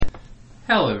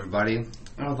Hello, everybody.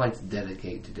 I would like to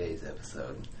dedicate today's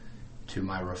episode to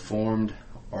my Reformed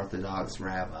Orthodox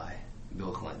Rabbi,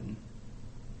 Bill Clinton.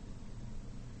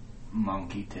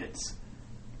 Monkey tits.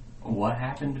 What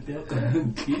happened to Bill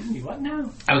Clinton? Excuse me, what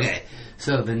now? Okay,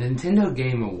 so the Nintendo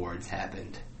Game Awards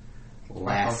happened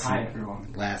last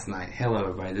night. Hello,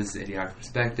 everybody. This is Idiotic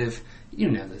Perspective.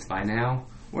 You know this by now.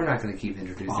 We're not going to keep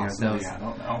introducing ourselves. I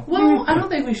don't know. Well, I don't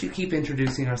think we should keep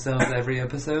introducing ourselves every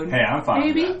episode. Hey, I'm fine.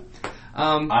 Maybe. With that.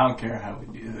 I don't care how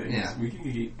we do things. Yeah. We can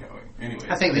keep going. Anyways,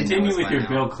 I think continue with your now.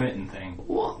 Bill Clinton thing.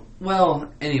 Well,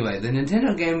 anyway, the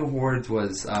Nintendo Game Awards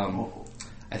was,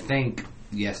 I think,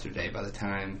 yesterday by the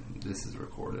time this is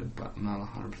recorded, but I'm not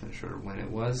 100% sure when it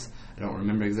was. I don't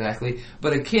remember exactly.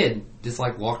 But a kid just,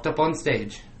 walked up on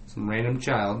stage, some random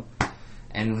child,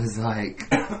 and was like,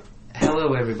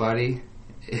 "Hello, everybody.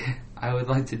 I would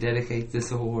like to dedicate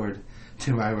this award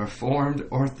to my Reformed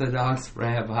Orthodox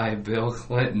Rabbi, Bill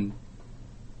Clinton."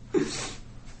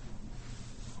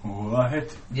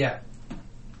 What? Yeah.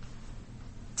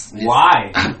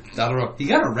 Why? I don't know. He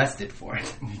got arrested for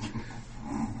it.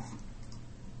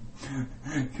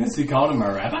 Because he called him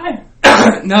a rabbi?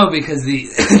 No, because he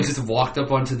just walked up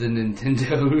onto the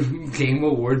Nintendo Game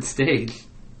Awards stage.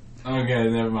 Okay,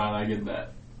 never mind. I get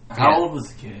that. How old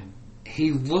was the kid?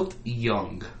 He looked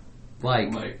young.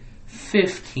 Like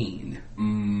 15.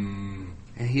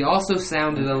 And he also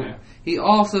sounded a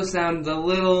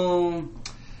little...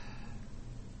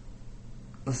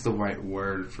 What's the right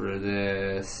word for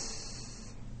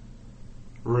this?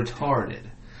 Retarded.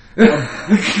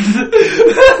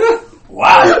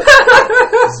 Wow.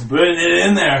 Just putting it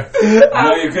in there.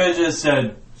 You could have just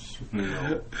said...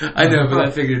 I know, but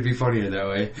I figured it'd be funnier that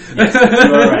way. Yes,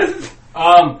 you are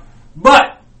right.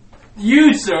 But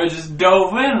you, sir, just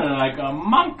dove in like a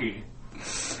monkey.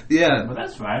 Yeah. But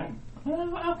that's fine.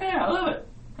 Okay, I love it.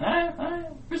 I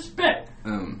respect.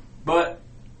 But,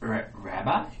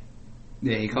 rabbi?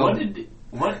 Yeah, he called...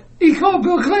 What? He called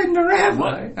Bill Clinton a rabbi.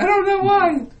 What? I don't know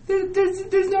why.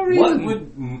 There's no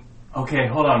reason. Okay,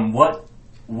 hold on.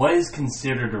 What is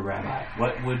considered a rabbi?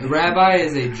 What would... A rabbi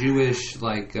is a Jewish,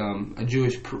 a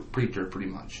Jewish preacher, pretty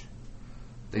much.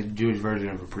 The Jewish version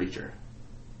of a preacher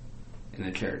in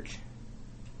the church.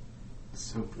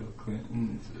 So Bill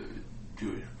Clinton is a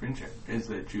Jewish preacher? Is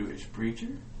a Jewish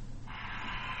preacher?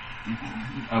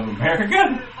 Of America?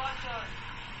 Thank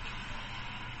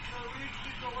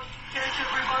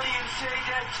everybody and say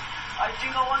that I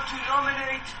think I want to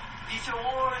nominate this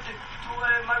award to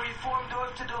my Reformed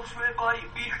Orthodox Rabbi,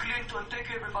 Bill Clinton. Thank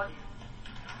you, everybody.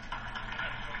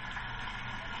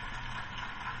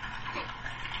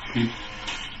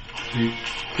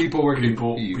 People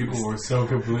were so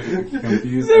completely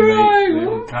confused. They're they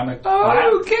were kind of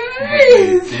clapped.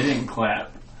 Okay. They didn't clap.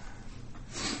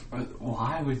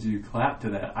 Why would you clap to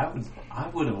that? I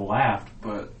would have laughed,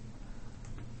 but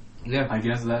yeah, I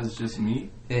guess that's just me.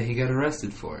 Yeah, he got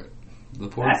arrested for it.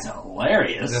 That's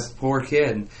hilarious. The poor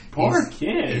kid. Poor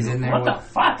kid. He's in there. What the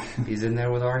fuck? He's in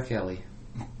there with R.Kelly.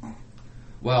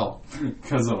 Well,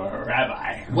 because of a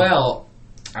rabbi. Well,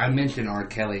 I mentioned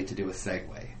R.Kelly to do a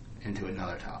segue into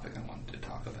another topic I wanted to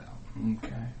talk about.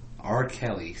 Okay.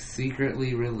 R.Kelly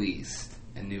secretly released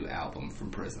a new album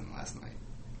from prison last night.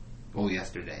 Well,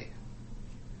 yesterday.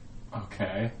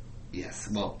 Okay. Yes.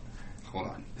 Well, hold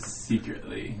on.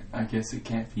 Secretly. I guess it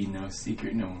can't be no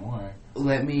secret no more.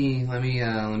 Let me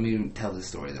tell the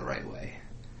story the right way.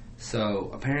 So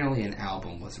apparently, an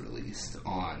album was released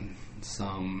on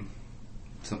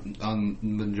on the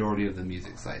majority of the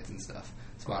music sites and stuff,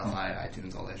 Spotify,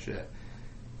 iTunes, all that shit.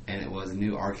 And it was a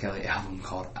new R. Kelly album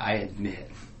called "I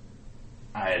Admit."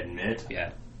 I Admit?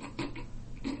 Yeah.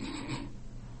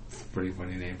 It's a pretty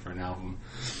funny name for an album.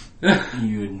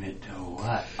 You admit to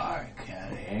what, R.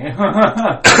 Kelly?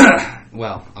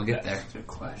 Well, I'll get there. That's the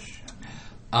question.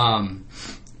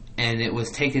 And it was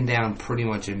taken down pretty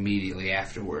much immediately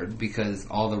afterward because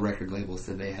all the record labels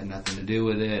said they had nothing to do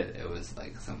with it. It was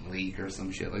like some leak or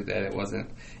some shit like that. It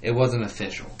wasn't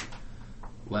official.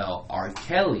 Well, R.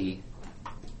 Kelly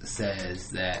says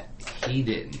that he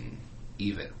didn't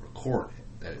even record it,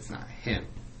 that it's not him,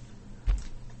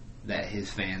 that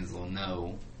his fans will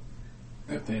know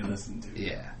if they listen to it.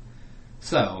 Yeah.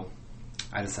 So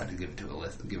I decided to give it a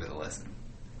listen.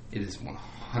 It is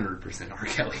 100% R.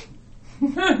 Kelly.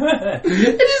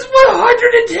 It is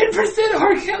 110%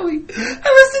 R. Kelly. I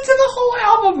listened to the whole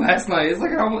album last night. It's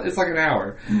like an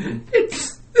hour.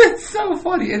 It's so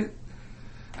funny. And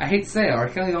I hate to say it, R.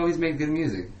 Kelly always made good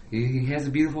music. He has a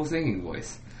beautiful singing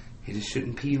voice. He just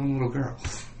shouldn't pee on little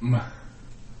girls.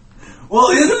 Well,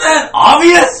 isn't that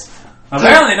obvious?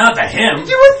 Apparently not to him.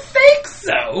 You would think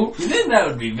so. You think that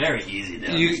would be very easy to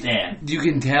understand. You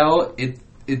can tell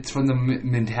it's from the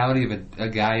mentality of a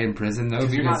guy in prison, though.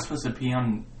 Because you're not supposed to pee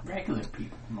on regular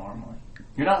people normally.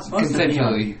 You're not supposed to pee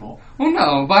on people. Well,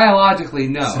 no. Biologically,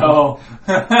 no. So...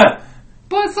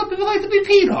 But some people like to be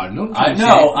peed on. I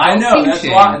know.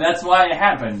 That's why it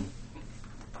happened.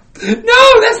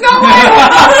 No, that's not why it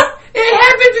happened. It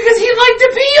happened because he liked to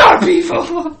pee on people.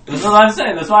 That's what I'm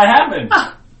saying. That's why it happened.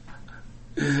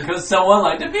 Because someone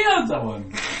liked to pee on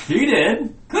someone. He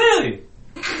did. Clearly.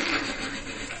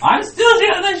 I'm still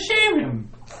going to shame him.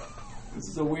 This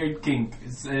is a weird kink.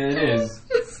 It is.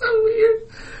 It's so weird.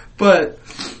 But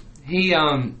he,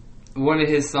 one of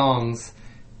his songs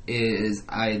is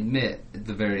I Admit at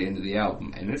the very end of the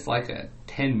album. And it's like a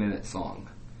 10-minute song.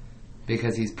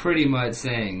 Because he's pretty much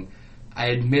saying, I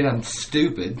admit I'm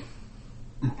stupid.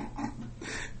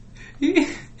 He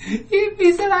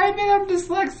said, I admit I'm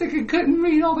dyslexic and couldn't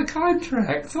read all the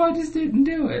contracts, so I just didn't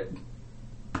do it.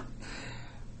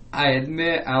 I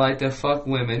admit I like to fuck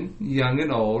women, young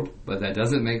and old, but that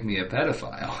doesn't make me a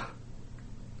pedophile.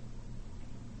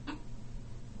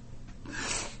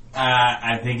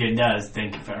 I think it does.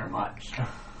 Thank you very much.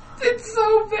 It's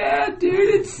so bad,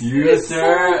 dude. It's so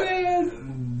bad.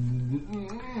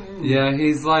 Yeah,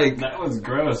 he's like... That was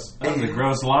gross. That was a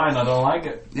gross line. I don't like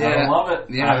it. Yeah. I don't love it.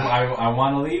 Yeah. I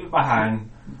want to leave it behind.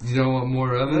 You don't want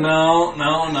more of it? No.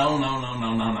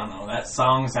 That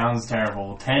song sounds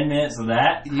terrible. 10 minutes of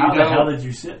that? How the hell did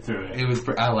you sit through it? It was...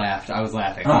 I laughed. I was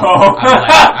laughing. Oh.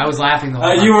 I was laughing the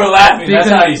whole time. You were laughing. Because,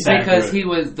 that's how you sat because through it. he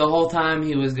was... The whole time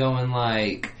he was going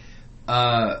like...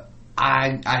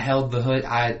 I held the hood.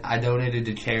 I donated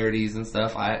to charities and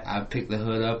stuff. I picked the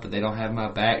hood up, but they don't have my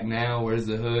back now. Where's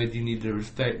the hood? You need to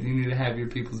respect. You need to have your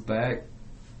people's back.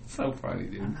 So funny,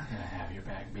 dude. I'm not gonna have your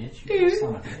back, bitch. You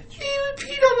son of a bitch. He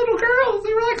peed on little girls.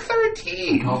 They were like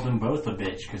 13. I called them both a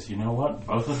bitch because you know what?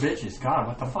 Both are bitches. God,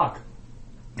 what the fuck?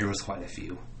 There was quite a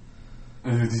few. I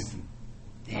don't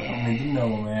need to know,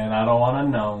 man. I don't want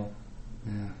to know.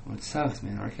 Yeah, well, it sucks,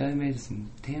 man. R.Kelly made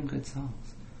some damn good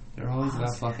songs. They're always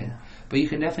about fucking. Yeah. But you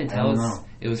can definitely tell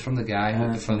it was from the guy,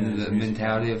 from the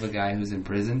mentality of a guy who's in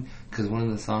prison. Because one of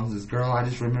the songs is, Girl, I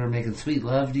just remember making sweet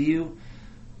love to you.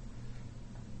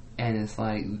 And it's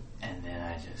like... And then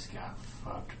I just got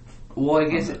fucked. Well, I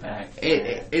guess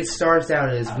it starts out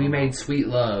as, we made sweet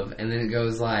love. And then it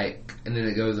goes like... And then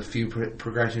it goes a few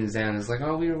progressions down. It's like,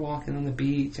 oh, we were walking on the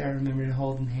beach. I remember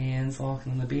holding hands,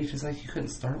 walking on the beach. It's like, you couldn't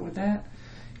start with that?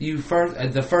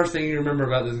 The first thing you remember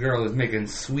about this girl is making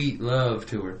sweet love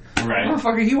to her. Right.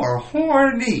 Motherfucker, you are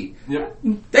horny. Yep.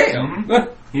 Damn.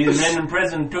 Mm-hmm. He's been in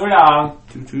prison too long.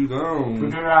 Too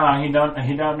long. Too long. He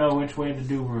don't know which way to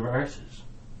do reverses.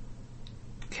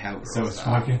 Cowgirl. So it's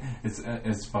fucking.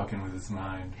 It's fucking with his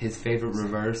mind. His favorite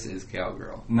reverse is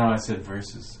cowgirl. No, I said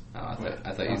verses. Oh,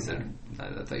 I thought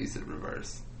you said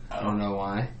reverse. I don't know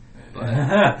why.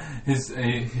 But his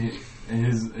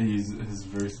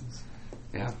verses.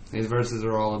 Yeah, his verses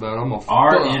are all about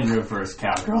R in reverse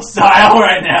cowgirl style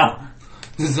right now.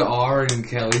 This is R and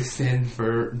Kelly stand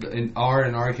for, and R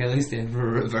and R. Kelly stand for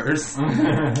reverse.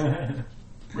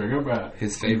 Bring her back.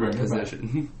 His favorite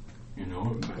position. You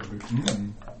know,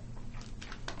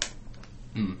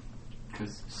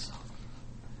 because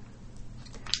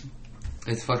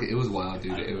it's fucking. It was wild,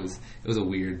 dude. It was a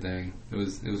weird thing. It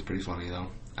was pretty funny though.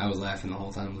 I was laughing the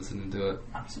whole time listening to it.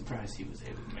 I'm surprised he was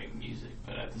able to make music,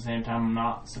 but at the same time, I'm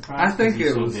not surprised. I think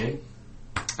he's it was. So big.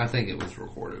 I think it was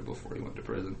recorded before he went to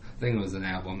prison. I think it was an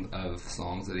album of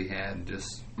songs that he had.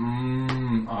 Just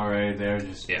alright, there,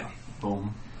 just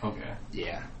boom. Okay,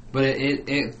 yeah, but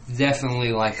it's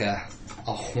definitely like a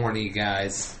horny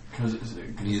guy's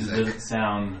music. It doesn't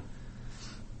sound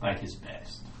like his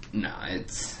best. No,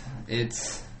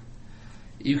 it's.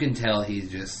 You can tell he's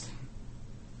just.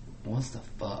 What's the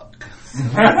fuck? So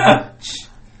much.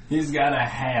 He's gotta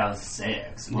have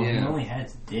sex. Well, yeah. He only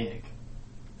has dick.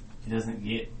 He doesn't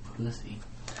get pussy.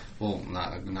 Well,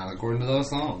 not according to those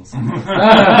songs.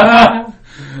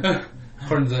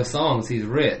 According to those songs, he's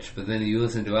rich. But then you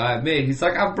listen to I Admit, he's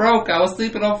like, I'm broke. I was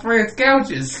sleeping on friends'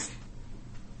 couches.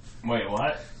 Wait,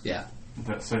 what? Yeah.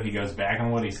 So he goes back on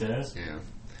what he says? Yeah.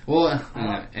 Well,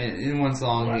 in one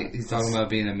song, he's talking about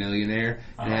being a millionaire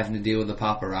and having to deal with the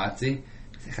paparazzi.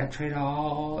 He's like, I trade it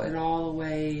all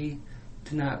away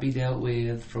to not be dealt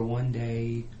with for one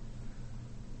day.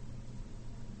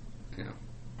 Yeah.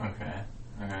 Okay.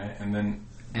 Alright. And then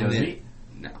he?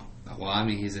 No. Well, I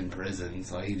mean, he's in prison,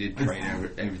 so he did trade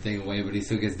everything away, but he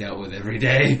still gets dealt with every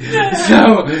day.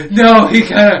 So, no, he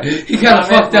kind of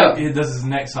fucked up. Does his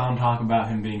next song talk about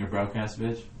him being a broke ass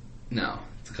bitch? No.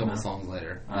 It's a couple songs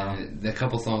later. Uh-huh. A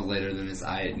couple songs later than this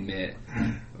I Admit,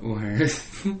 where he's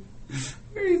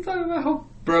talking about how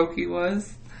broke he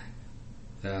was.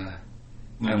 He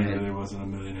really wasn't a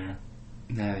millionaire.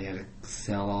 Now he had to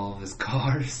sell all of his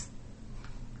cars.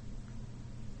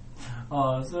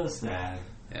 Oh, so sad.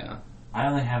 Yeah. I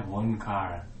only have one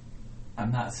car.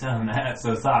 I'm not selling that,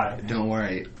 so sorry. Don't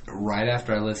worry. Right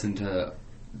after I listened to that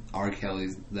R. Kelly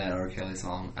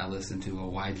song, I listened to a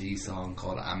YG song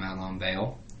called I'm Out on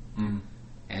Bail. Mm.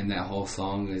 And that whole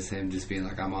song is him just being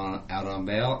like, out on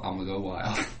bail, I'm gonna go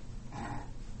wild.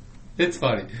 It's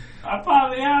funny. I'm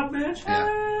probably out, bitch. Yeah.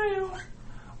 Hey,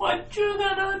 what you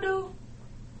gonna do?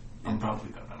 I'm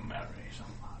probably gonna marry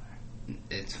somebody.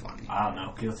 It's funny. I don't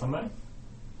know, kill somebody?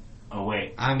 Oh,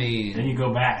 wait. I mean... Then you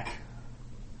go back.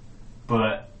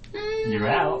 But you're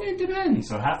out. It depends.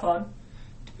 So have fun.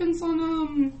 Depends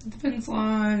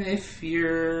on if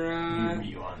you're...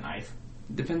 You want a knife?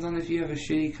 Depends on if you have a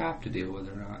shitty cop to deal with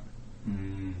or not.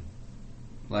 Mm.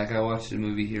 Like, I watched a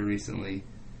movie here recently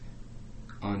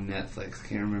on Netflix.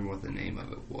 Can't remember what the name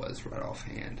of it was right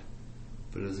offhand.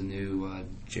 But it was a new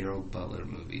Gerald Butler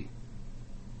movie.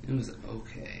 It was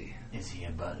okay. Is he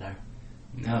a butler?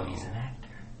 No. He's an actor.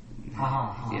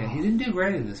 Yeah, he didn't do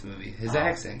great in this movie. His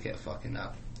accent kept fucking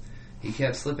up. He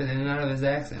kept slipping in and out of his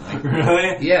accent. Like,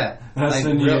 really? Yeah. That's like,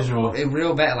 unusual.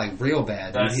 Real bad, real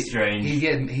bad. That's strange.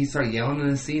 He started yelling in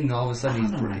the scene, and all of a sudden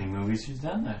I don't know many movies he's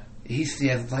done that.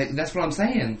 that's what I'm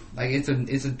saying. Like, it's a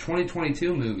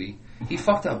 2022 movie. He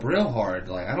fucked up real hard.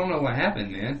 Like, I don't know what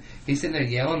happened, man. He's sitting there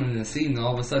yelling in the scene, and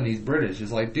all of a sudden he's British.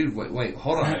 It's like, dude, wait,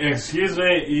 hold on. Excuse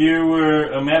me, you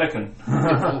were American.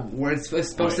 Where it's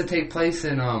supposed to take place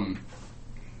in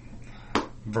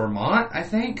Vermont, I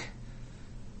think.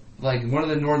 Like one of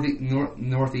the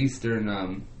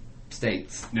northeastern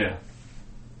states. Yeah.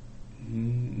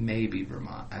 Maybe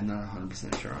Vermont. I'm not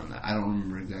 100% sure on that. I don't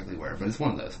remember exactly where, but it's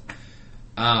one of those.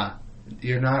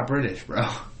 You're not British, bro.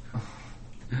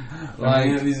 I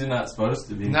mean, these are not supposed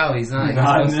to be. No, he's not.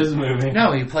 Not in this movie.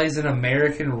 No, he plays an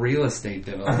American real estate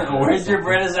developer. Where'd your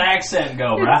British accent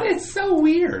go, bruh? It's so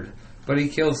weird. But he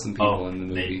kills some people in the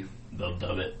movie. They'll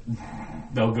dub it.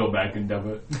 They'll go back and dub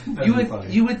it.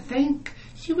 You would think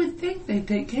they'd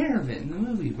take care of it in the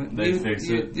movie. They'd fix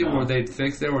it. Or they'd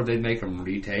fix it, or they'd make them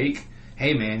retake.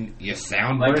 Hey man, you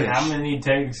sound like British. How many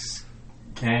takes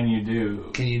can you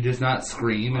do? Can you just not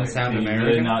scream and sound can American? You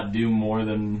really not do more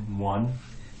than one?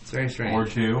 It's very strange. Or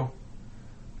two?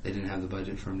 They didn't have the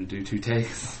budget for him to do 2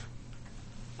 takes.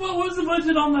 What was the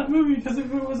budget on that movie? Because if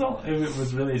it was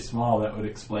really small, that would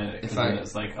explain it. Then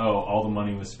it's like, all the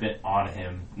money was spent on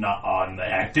him, not on the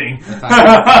acting. If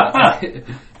I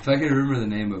could remember the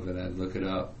name of it, I'd look it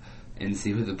up and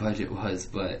see what the budget was.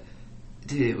 But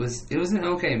dude, it was an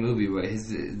okay movie, but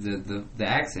the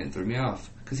accent threw me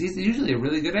off because he's usually a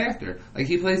really good actor. Like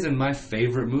he plays in my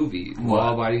favorite movie,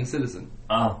 Law Abiding Citizen.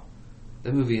 Oh,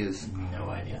 the movie is no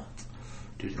idea.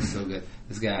 Dude, it's so good.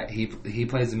 This guy, he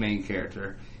plays the main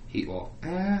character.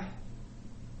 Yeah,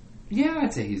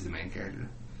 I'd say he's the main character.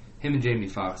 Him and Jamie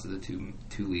Foxx are the two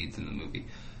leads in the movie.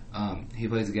 He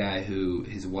plays a guy who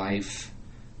his wife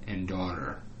and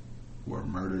daughter were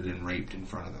murdered and raped in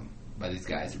front of him by these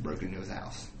guys who broke into his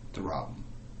house to rob him.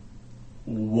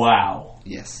 Wow.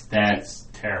 Yes, that's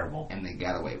terrible. And they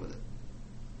got away with it.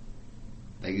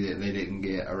 They didn't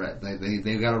get arrested.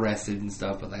 They got arrested and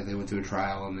stuff, but they went to a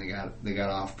trial and they got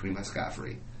off pretty much scot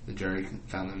free. The jury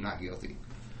found them not guilty.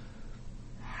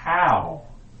 How?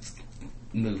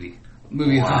 Movie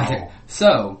wow. content.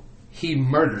 So he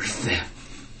murders them.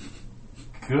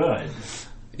 Good.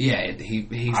 Yeah,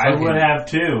 he. I would have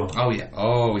too. Oh yeah.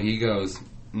 Oh, he goes.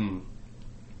 And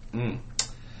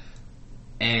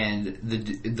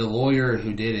the lawyer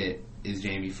who did it is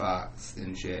Jamie Foxx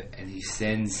and shit, and he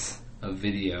sends a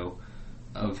video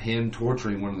of him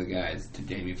torturing one of the guys to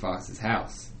Jamie Foxx's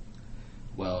house.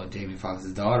 Well, Jamie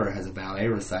Foxx's daughter has a ballet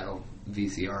recital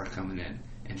VCR coming in,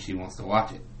 and she wants to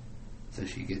watch it. So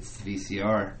she gets the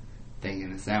VCR,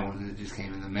 thinking it's that one that just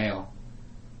came in the mail.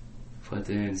 Puts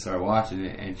it in and starts watching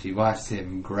it, and she watched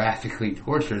him graphically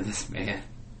torture this man.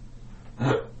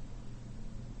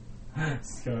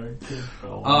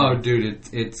 Oh, dude,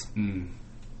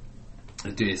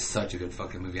 Dude, it's such a good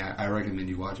fucking movie. I recommend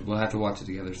you watch it. We'll have to watch it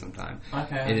together sometime.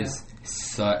 Okay.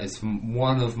 It's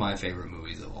one of my favorite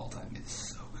movies of all time.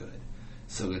 It's so good.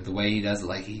 So good. The way he does it,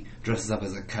 like he dresses up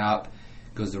as a cop,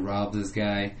 goes to rob this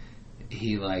guy.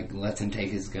 He lets him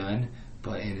take his gun,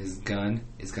 but in his gun,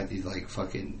 it's got these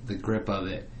the grip of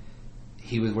it.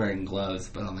 He was wearing gloves,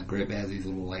 but on the grip it has these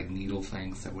little needle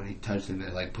things that when he touched him,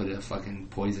 it put a fucking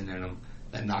poison in him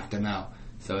that knocked him out.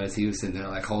 So as he was sitting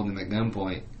there holding him at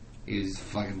gunpoint, He was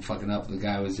fucking up. The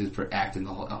guy was just acting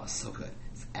the whole. Oh, it's so good.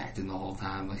 He's acting the whole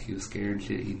time like he was scared and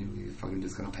shit. He knew he was fucking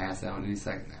just gonna pass out any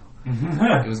second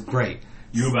now. It was great.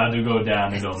 You about to go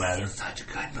down. It don't matter. Such a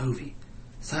good movie.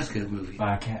 Such a good movie. But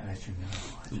I can't let you know.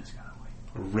 I just gotta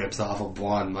wait. Rips off a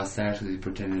blonde mustache because he's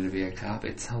pretending to be a cop.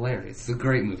 It's hilarious. It's a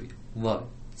great movie. Love it.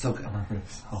 So good.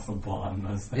 Rips off a blonde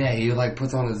mustache. Yeah, he like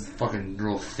puts on his fucking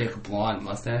real thick blonde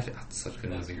mustache. Oh, it's such a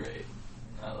good That's movie. great.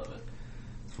 I love it.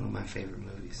 It's one of my favorite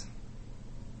movies.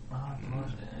 Oh,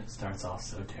 it starts off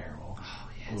so terrible. Oh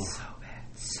yeah, it's so bad.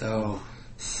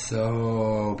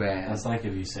 So bad. That's like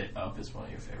if you say Up is one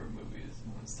of your favorite movies.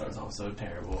 It starts off so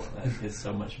terrible that it gets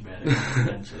so much better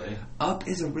eventually. Up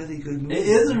is a really good movie. It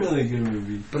is a really good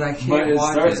movie. But I can't But it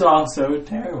watch starts it. off so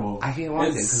terrible. I can't watch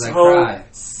it because I so cry.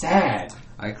 sad.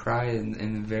 I cry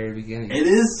in the very beginning. It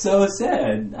is so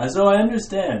sad. So I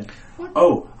understand. What?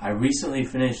 Oh, I recently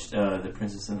finished The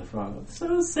Princess and the Frog. I'm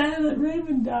so sad that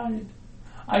Raven died.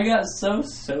 I got so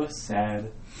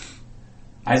sad.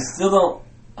 I still don't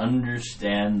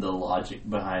understand the logic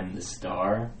behind the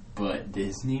star, but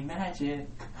Disney magic.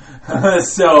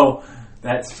 So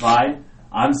that's fine.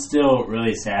 I'm still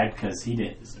really sad because he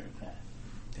didn't deserve that.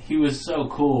 He was so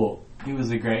cool. He was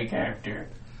a great character.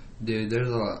 Dude,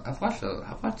 I've watched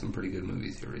some pretty good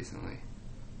movies here recently.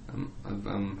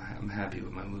 I'm happy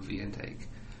with my movie intake.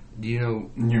 Do you know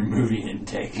Your movie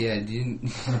intake? Yeah, do you?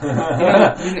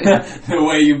 The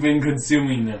way you've been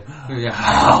consuming them. Yeah.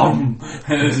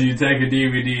 As you take a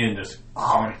DVD and just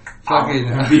Fucking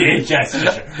VHS.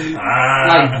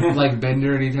 like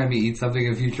Bender anytime he eats something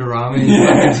in Futurama.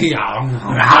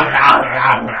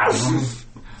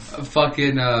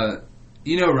 Fucking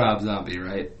you know Rob Zombie,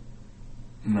 right?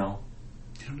 No.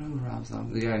 You don't know Rob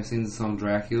Zombie, the guy who sings the song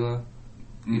Dracula?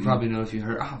 You probably know if you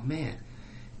heard. Oh man.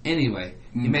 Anyway,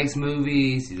 he makes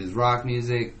movies. He does rock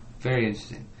music. Very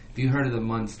interesting. Have you heard of the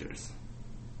Munsters?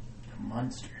 The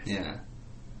Munsters. Yeah.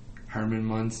 Herman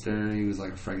Munster. He was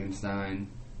like a Frankenstein.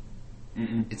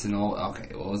 It's an old. Okay,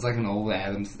 well, it was like an old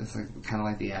Addams. It's like kind of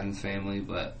like the Addams Family,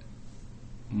 but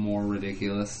more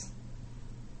ridiculous.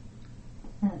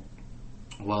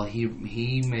 Well,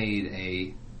 he made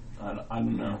a. I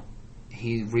don't know.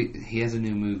 He has a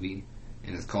new movie,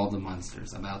 and it's called The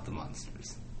Munsters, about the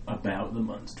Munsters. About the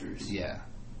Munsters. Yeah.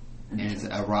 And it's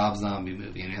a Rob Zombie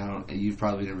movie, and you've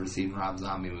probably never seen Rob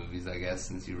Zombie movies, I guess,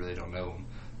 since you really don't know him.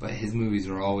 But his movies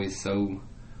are always so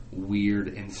weird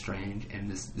and strange, and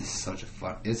this is such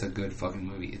a it's a good fucking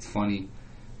movie. It's funny.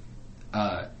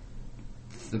 The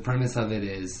premise of it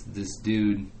is this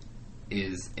dude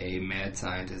is a mad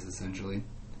scientist, essentially,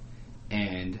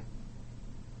 and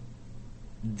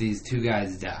these two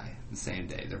guys die the same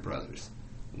day. They're brothers.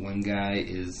 One guy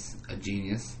is a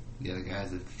genius. The other guy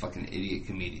is a fucking idiot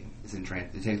comedian.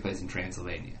 It takes place in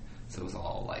Transylvania, so it's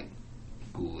all like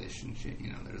ghoulish and shit.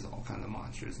 You know, there's all kinds of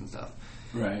monsters and stuff.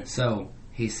 Right. So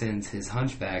he sends his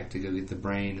hunchback to go get the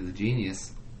brain of the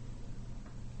genius,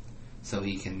 so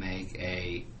he can make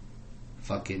a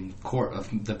fucking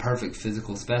the perfect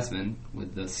physical specimen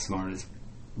with the smartest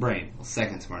brain. Well,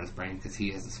 second smartest brain, because he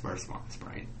has the first smartest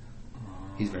brain.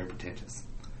 He's very pretentious.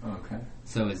 Okay.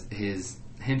 So his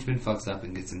henchman fucks up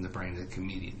and gets in the brain of the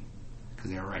comedian,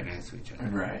 because they're right next to each other.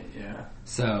 Right, yeah.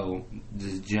 So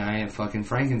this giant fucking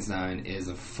Frankenstein is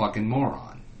a fucking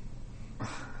moron.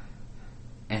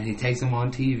 And he takes him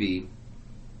on TV,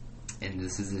 and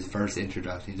this is his first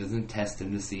introduction. He doesn't test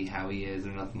him to see how he is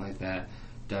or nothing like that.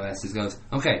 Dumbass just goes,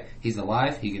 okay, he's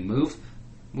alive, he can move,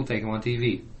 we'll take him on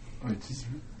TV.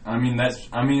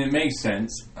 It makes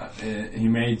sense. He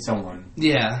made someone.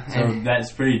 Yeah. So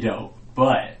that's pretty dope.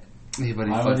 But he why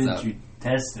fucks didn't up. you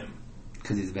test him?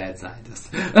 Because he's a bad scientist.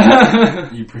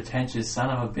 You pretentious son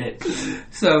of a bitch.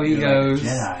 So he goes,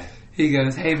 like a Jedi. He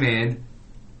goes, hey man,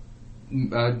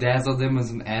 dazzle them with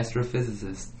some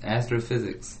astrophysics,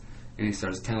 and he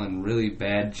starts telling really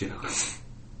bad jokes.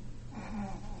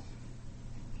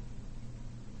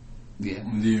 Yeah.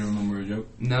 Do you remember a joke?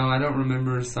 No, I don't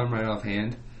remember some right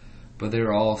offhand, but they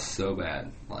were all so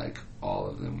bad. Like, all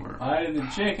of them were. Why did the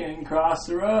chicken cross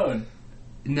the road?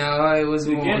 No, it was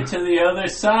To more. get to the other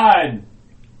side.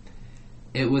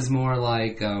 It was more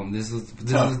like this was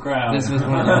crowd. This was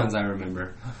one of the ones I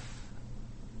remember.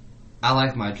 I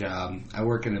like my job. I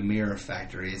work in a mirror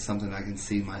factory. It's something I can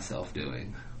see myself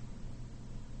doing.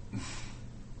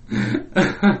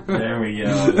 There we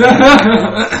go.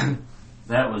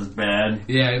 That was bad.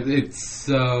 Yeah, it's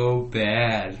so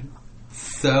bad.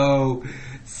 So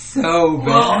bad.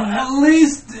 Well, at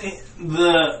least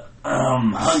the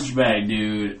hunchback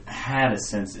dude had a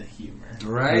sense of humor.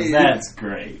 Right? That's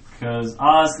great. Because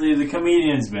honestly, the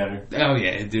comedian's better. Oh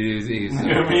yeah, dude, he's so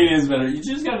The comedian's better. You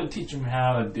just got to teach him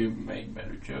how to make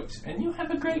better jokes, and you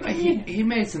have a great comedian. He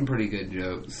made some pretty good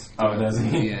jokes. Oh, does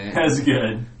he? Yeah, that's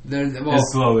good.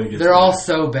 They're all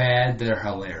so bad they're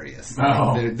hilarious.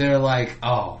 Oh. Like, they're like,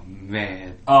 oh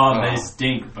man, they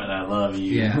stink, but I love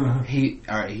you. Yeah,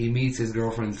 he meets his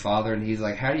girlfriend's father, and he's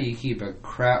like, how do you keep a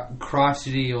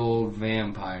crotchety old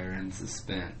vampire in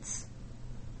suspense?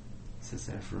 Sits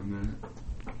there for a minute.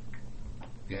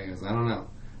 Yeah, he goes, I don't know.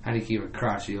 How do you keep a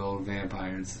crotchety old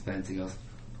vampire in suspense? He goes,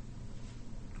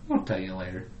 I'll tell you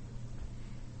later.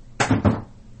 Come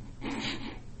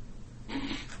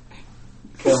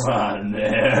on,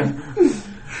 man.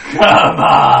 Come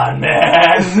on,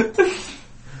 man.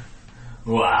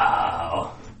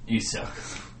 Wow. You suck.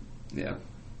 Yeah.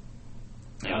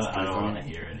 I don't want to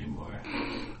hear anymore.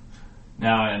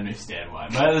 Now I understand why.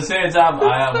 But at the same time,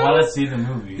 I want to see the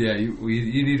movie. Yeah, you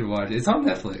need to watch it. It's on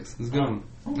Netflix. It's good one.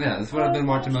 Yeah, that's what I've been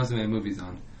watching most of my movies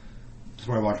on. That's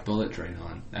where I watch Bullet Train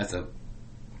on. That's a...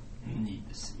 Need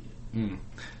to see it.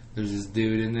 There's this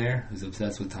dude in there who's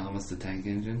obsessed with Thomas the Tank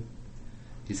Engine.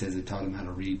 He says it taught him how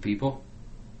to read people.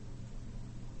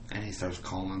 And he starts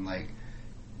calling, like,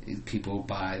 people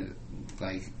by,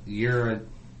 like, you're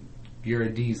a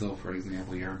diesel, for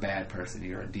example. You're a bad person.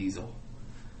 You're a diesel.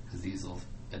 Because Diesel's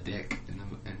a dick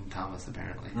in Thomas,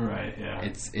 apparently. Right, yeah.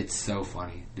 It's so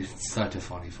funny. It's such a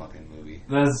funny fucking movie.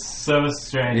 That's so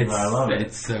strange, but I love it.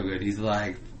 It's so good. He's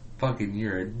like, fucking,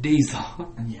 you're a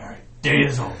diesel. You're a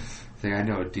diesel. It's like, I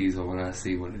know a diesel when I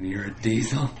see one, and you're a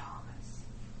diesel. Thomas,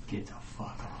 get the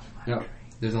fuck off my No,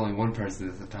 there's only one person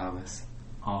that's a Thomas.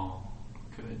 Oh,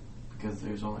 good. Because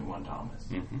there's only one Thomas.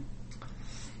 Mm-hmm.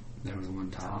 There was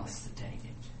one Thomas. The Tank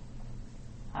Engine.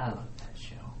 I love that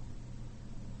show.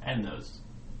 And those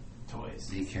toys.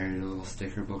 He carried a little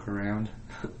sticker book around.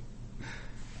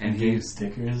 And gave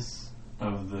stickers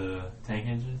of the tank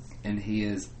engines? And he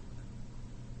is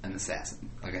an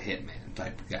assassin, like a hitman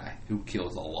type of guy who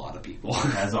kills a lot of people.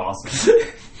 That's awesome.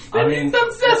 I mean,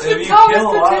 if you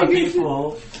kill a lot of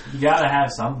people, you gotta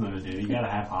have something to do. You gotta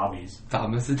have hobbies.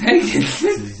 Thomas the Tank Engine.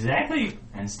 Exactly.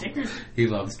 And stickers. He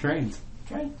loves trains.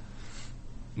 Trains.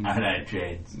 I like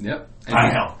trains. Yep.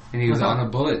 And he was on a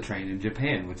bullet train in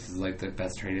Japan, which is like the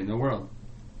best train in the world.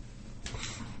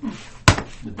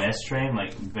 The best train?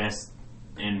 Like, best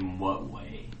in what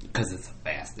way? Because it's the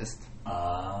fastest. Okay.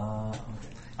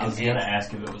 I was gonna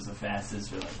ask if it was the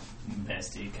fastest or like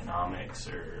best economics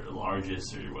or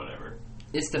largest or whatever.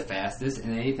 It's the fastest,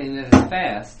 and anything that is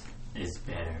fast is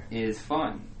better. Is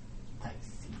fun. I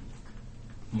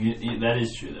see. That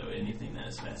is true, though. Anything that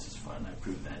is fast is fun. I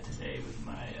proved that today with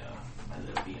my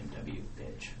little BMW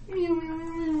bitch.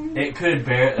 It could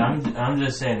I'm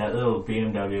just saying that little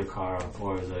BMW car on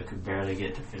Forza could barely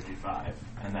get to 55,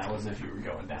 and that was if you were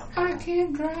going down. I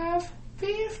can't drive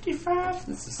 55.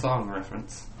 It's a song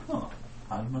reference. Oh,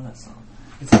 I don't know that song.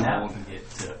 It's now we can get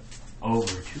to over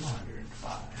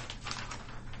 205,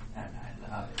 and I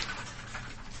love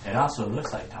it. It also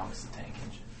looks like Thomas the Tank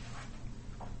Engine.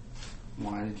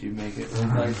 Why did you make it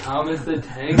look like Thomas the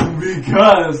Tank?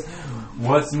 Because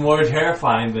what's more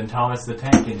terrifying than Thomas the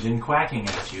Tank Engine quacking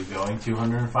at you going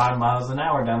 205 miles an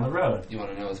hour down the road? You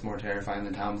want to know what's more terrifying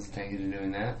than Thomas the Tank Engine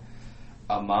doing that?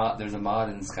 There's a mod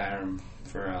in Skyrim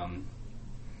for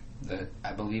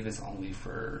I believe it's only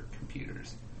for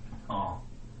computers. Oh.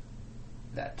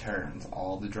 That turns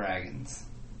all the dragons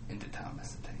into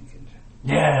Thomas the Tank Engine.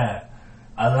 Yeah!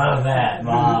 I love that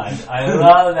mod. I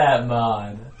love that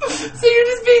mod. So you're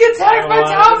just being attacked by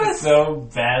Thomas! So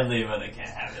badly, but I can't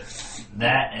have it.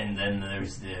 That, and then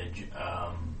there's the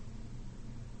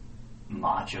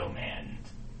Macho Man.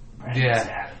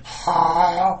 Yeah.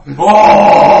 Oh!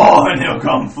 And he'll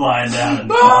come flying down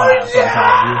and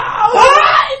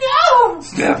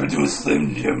snap into a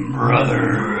Slim Jim,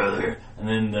 brother. And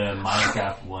then the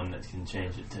Minecraft one that can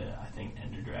change it to, I think,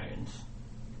 Ender Dragons.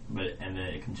 And then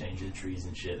it can change the trees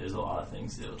and shit. There's a lot of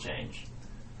things that'll change.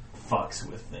 Fucks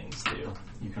with things, too.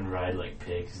 You can ride, like,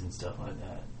 pigs and stuff like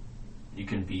that. You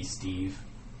can be Steve.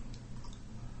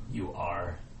 You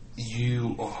are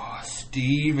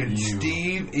Steve, and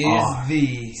Steve is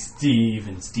thee. Steve,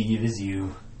 and Steve is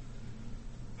you.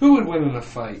 Who would win in a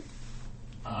fight?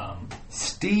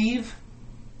 Steve?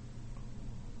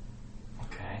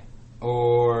 Okay.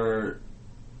 Or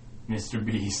Mr.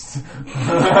 Beast.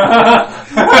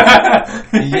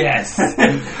 Yes.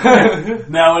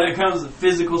 Now, when it comes to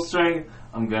physical strength,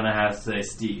 I'm gonna have to say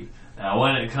Steve. Now,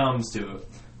 when it comes to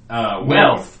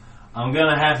wealth, I'm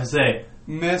gonna have to say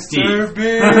Mr. Steve.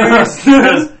 Beast.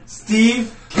 Because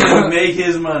Steve can make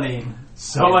his money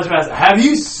So much faster. Have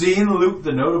you seen Luke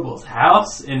the Notable's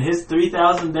house in his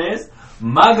 3,000 days?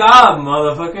 My God,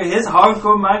 motherfucker. His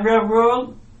hardcore Minecraft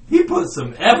world, he put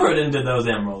some effort into those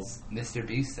emeralds. Mr.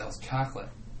 Beast sells chocolate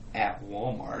at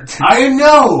Walmart. I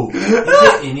know! Is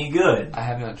it any good? I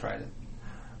have not tried it.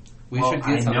 We Well, should get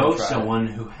I some know to try someone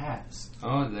who has. it.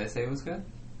 Oh, did they say it was good?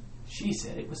 She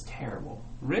said it was terrible.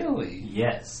 Really?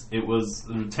 Yes, it was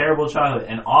terrible chocolate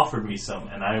and offered me some.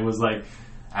 And I was like,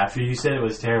 after you said it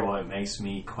was terrible, it makes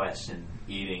me question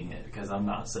eating it because I'm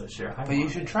not so sure. But you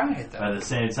should try it, though. But at the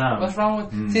same time, What's wrong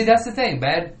with... See, that's the thing.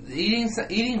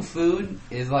 Eating food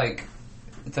is like...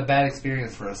 It's a bad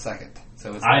experience for a second.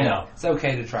 So it's I know. It's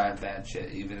okay to try bad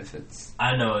shit, even if it's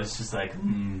I know, it's just like,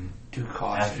 too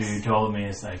cautious. after you told me,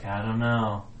 it's like, I don't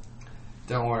know.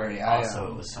 Don't worry. Also,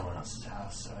 it was someone else's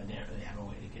house, so I didn't really have a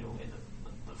way to get away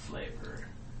the flavor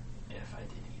if I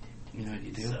did eat it. You know what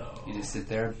you do? So- You just sit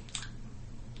there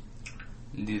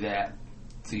and do that.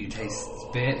 So you taste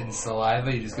spit and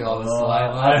saliva. You just get all the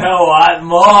saliva. I want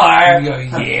more. You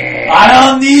go, yeah. I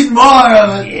don't need more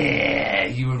of it. Yeah.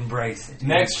 You embrace it.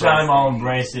 Next time I'll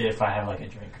embrace it if I have like a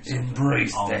drink or something.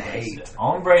 Embrace I'll the embrace hate. it.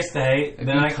 I'll embrace the hate, then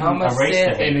I can Become a erase the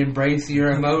Sith hate. and embrace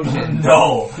your emotions.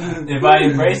 No. If I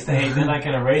embrace the hate, then I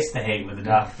can erase the hate with a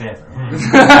Dr. Pepper.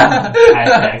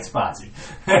 Hashtag sponsored.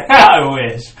 I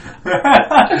wish.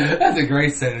 That's a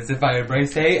great sentence. If I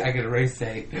embrace hate, I can erase the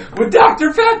hate with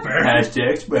Dr. Pepper.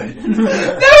 Hashtag expression.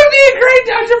 That would be a great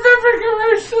Dr. Pepper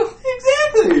commercial.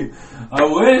 Exactly. I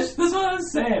wish. That's what I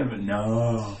was saying, but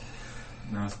no.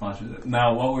 No sponsorship.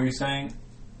 Now, what were you saying?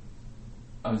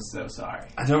 I'm so sorry.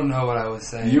 I don't know what I was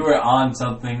saying. You were on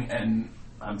something, and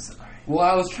I'm sorry. Well,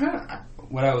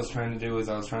 what I was trying to do is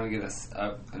I was trying to get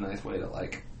a nice way to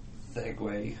like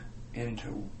segue into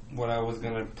what I was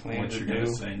gonna plan What to you're do. going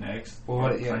to say next? Well,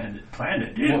 what, yeah. Plan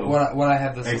to do? What I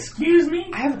have this. Excuse me?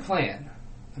 I have a plan.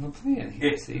 I have a plan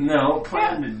here. See? No,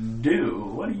 plan to do.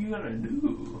 What are you going to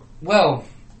do? Well,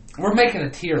 we're making a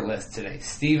tier list today,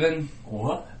 Steven.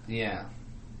 What? Yeah.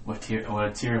 What tier of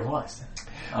what?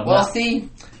 Well, see,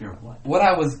 Tier of what? what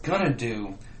I was gonna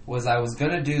do was I was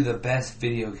gonna do the best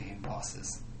video game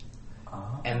bosses.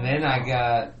 And then I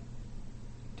got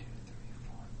 2, 3,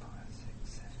 4, 5,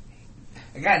 6, 7,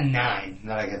 8. I got 9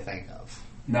 that I could think of.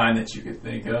 9 that you could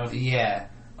think of? Yeah.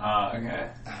 Okay.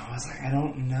 I was like, I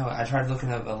don't know. I tried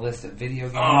looking up a list of video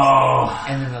games. Oh.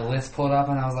 And then the list pulled up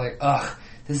and I was like, ugh,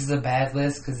 this is a bad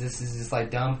list because this is just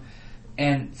like dumb.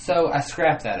 And so I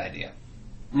scrapped that idea.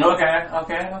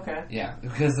 Okay. Yeah.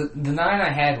 Because the 9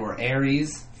 I had were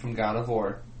Ares from God of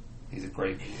War. He's a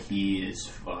great... He is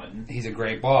fun. He's a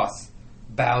great boss.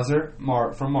 Bowser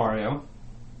from Mario.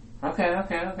 Okay.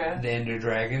 The Ender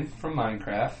Dragon from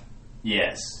Minecraft.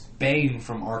 Yes. Bane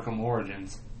from Arkham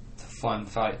Origins. It's a fun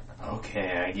fight.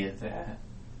 Okay, I get that.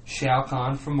 Shao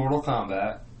Kahn from Mortal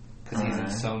Kombat. Because he's in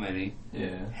Alright. so many.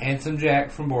 Yeah. Handsome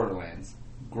Jack from Borderlands.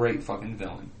 Great fucking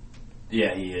villain.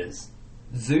 Yeah, he is.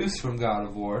 Zeus from God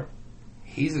of War.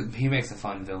 He makes a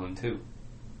fun villain too.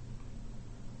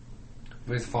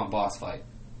 He makes a fun boss fight.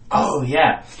 Oh,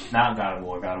 yeah. Not God of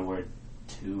War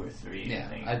 2 or 3, Yeah, I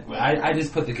think. I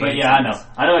just put the game. But yeah, I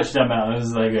know what you're talking about. It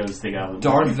was like I was thinking of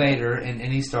Darth Vader in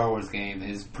any Star Wars game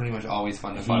is pretty much always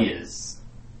fun to fight. He is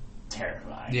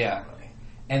terrifying. Yeah.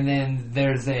 And then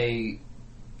there's I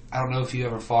don't know if you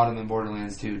ever fought him in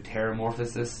Borderlands 2,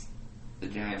 Terramorphosis, the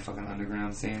giant fucking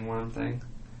underground sandworm thing.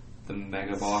 The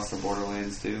mega boss of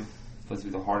Borderlands 2. Supposed to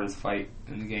be the hardest fight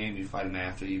in the game. You fight him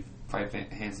after you fight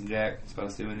Handsome Jack.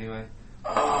 Supposed to anyway.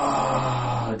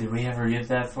 Oh, did we ever get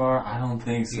that far? I don't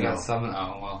think so. You got summon.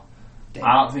 Oh well. Damn.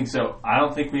 I don't think so. I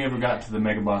don't think we ever got to the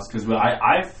Mega Boss because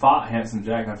I fought Handsome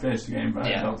Jack. I finished the game, but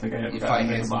I don't think I ever you got fight to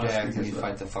the Mega Handsome Boss. Jack and because you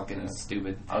fight the fucking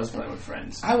stupid. I was playing with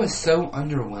friends. I was so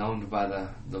underwhelmed by the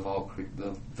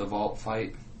vault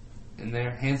fight in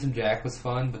there. Handsome Jack was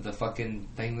fun, but the fucking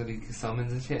thing that he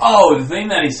summons and shit. Oh, the thing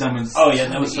that he summons. Oh yeah,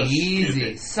 that was so easy.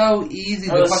 stupid. So easy.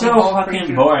 It was so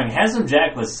fucking boring. Handsome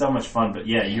Jack was so much fun, but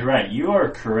yeah, you're right. You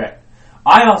are correct.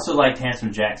 I also liked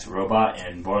Handsome Jack's robot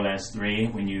in Borderlands 3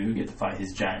 when you get to fight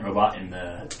his giant robot in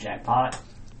the jackpot,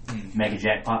 mega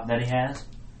jackpot that he has.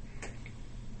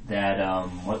 That,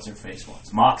 what's her face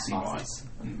wants? Moxie wants.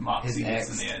 And Moxie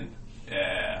gets in the end.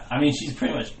 Yeah. I mean, she's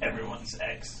pretty much everyone's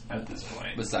ex at this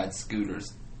point. Besides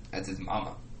Scooters. That's his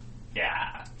mama.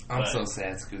 Yeah. I'm so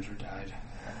sad Scooter died.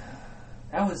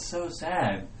 That was so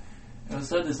sad. It was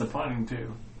so disappointing,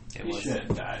 too. He should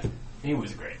have died. He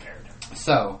was a great character.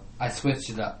 So, I switched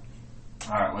it up.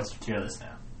 Alright, what's your tier list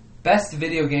now? Best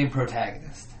video game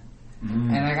protagonist.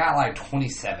 And I got like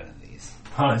 27 of these.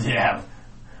 Oh, yeah.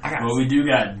 Well, we do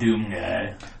got Doom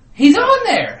Guy. He's on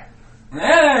there!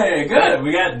 Hey, good.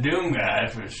 We got Doom Guy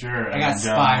for sure. I got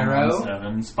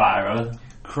Spyro. Spyro.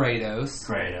 Kratos.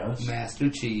 Master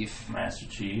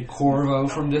Chief. Corvo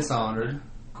from Dishonored.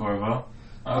 Corvo.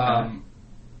 Okay.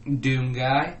 Doom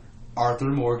Guy. Arthur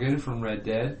Morgan from Red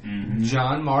Dead. Mm-hmm.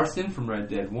 John Marston from Red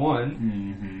Dead 1.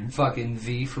 Mm-hmm. Fucking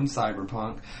V from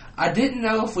Cyberpunk. I didn't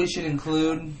know if we should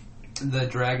include the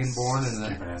Dragonborn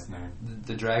and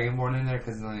the Dragonborn in there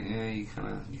because like you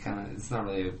kind of it's not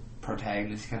really a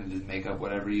protagonist. You kind of just make up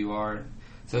whatever you are.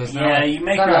 So it's not you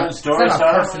make your own story. It's so not a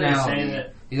I don't personality. really say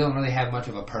that. You don't really have much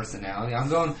of a personality. I'm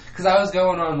going because I was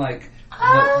going on like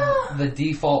the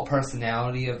default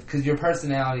personality of because your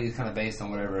personality is kind of based on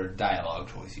whatever dialogue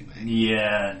choice you make.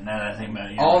 Yeah, now that I think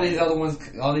about it,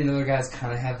 These other guys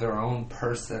kind of have their own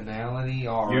personality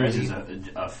already. Yours is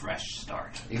a fresh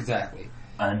start. Exactly.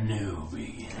 A new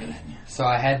beginning. So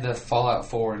I had the Fallout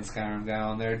 4 and Skyrim guy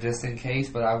on there just in case,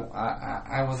 but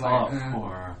I was Fallout like,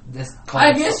 4.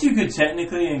 I guess you could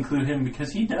technically include him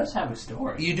because he does have a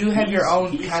story. You do have your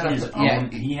own kind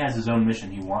of he has his own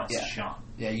mission he wants shown.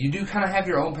 Yeah, you do kind of have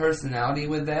your own personality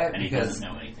with that, and he doesn't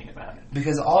know anything about it.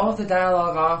 Because all of the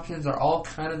dialogue options are all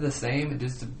kind of the same. It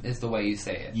just is the way you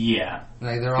say it. Yeah,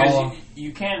 like they're all.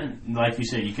 You can, like you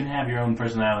said, you can have your own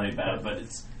personality about it, but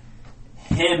it's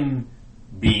him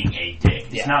being a dick.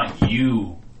 It's not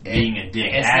you being a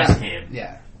dick as him.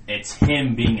 Yeah. It's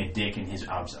him being a dick in his...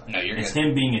 I'm sorry. No, it's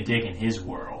him being a dick in his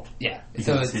world. Yeah.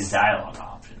 So it's his dialogue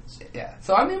options. Yeah.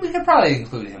 So, I mean, we could probably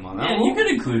include him on that. Yeah, you could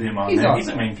include him on there. He's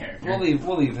the main character.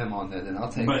 We'll leave him on there, then.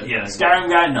 I'll take But, yeah, the Skyrim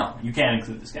guy, no. You can't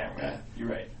include the Skyrim guy. You're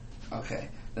right. Okay.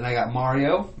 Then I got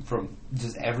Mario from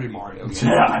just every Mario game.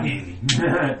 I mean...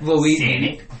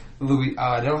 Luigi. Sonic.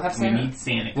 I don't have Sonic. We need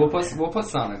Sonic. We'll put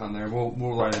Sonic on there.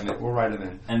 We'll write him in. We'll write him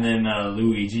in. And then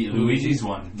Luigi. Luigi's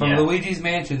one. From Luigi's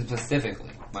Mansion specifically.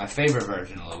 My favorite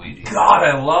version of Luigi. God,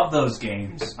 I love those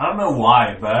games. I don't know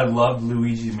why, but I love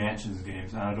Luigi's Mansions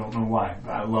games. I don't know why,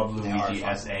 but I love Luigi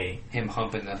S.A. Him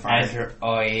humping the furniture.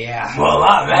 Oh, yeah. Well,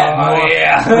 not that. Oh,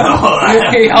 yeah.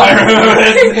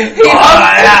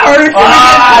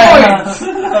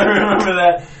 I remember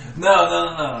that. No.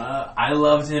 I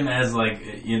loved him as, like,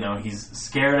 he's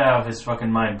scared out of his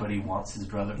fucking mind, but he wants his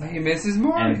brother back. He misses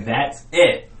Mario. And that's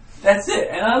it. That's it.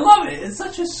 And I love it. It's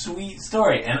such a sweet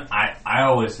story. And I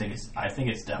always think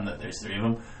it's dumb that there's three of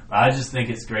them, but I just think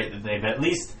it's great that they've at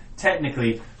least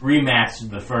technically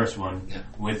remastered the first one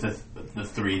with the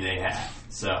three they have.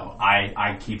 So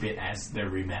I keep it as their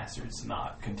remasters,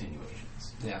 not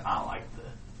continuations. Yeah. I like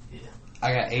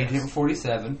I got Agent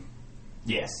 47.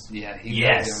 Yes. Yeah,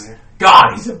 yes.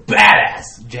 God, he's a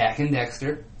badass. Jack and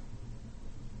Dexter.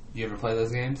 You ever play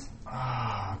those games?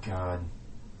 Oh, God.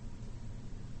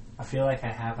 I feel like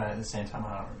I have, but at the same time,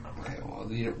 I don't remember. Okay, well,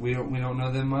 we don't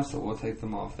know them much, so we'll take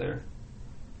them off there.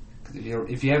 Because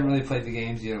if you haven't really played the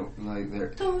games, you don't like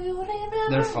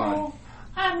they're fun.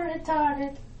 I'm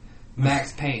retarded.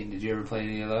 Max Payne. Did you ever play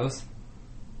any of those?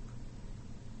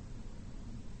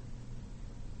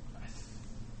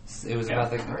 It was about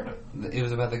the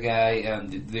guy.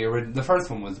 The first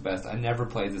one was the best. I never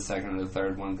played the second or the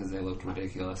third one because they looked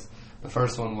ridiculous. The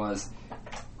first one was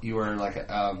you were like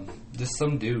just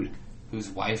some dude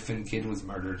whose wife and kid was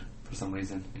murdered for some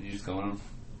reason, and you just go on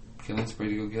a killing spree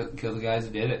to go kill the guys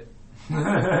who did it.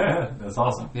 That's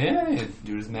awesome. Yeah,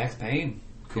 dude was Max Payne.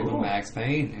 Cool. Max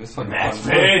Payne. It was fucking Max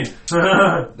fun. Payne.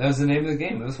 That was the name of the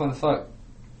game. It was fun as fuck.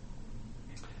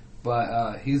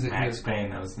 But he's Max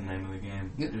Payne. That was the name of the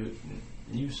game. Yeah. Dude,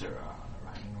 you sir are on a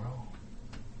writing roll.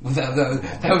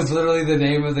 That was literally the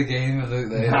name of the game of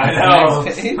the I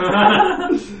Max Payne.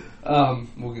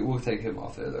 We'll take him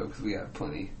off there though because we got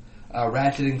plenty.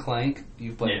 Ratchet and Clank.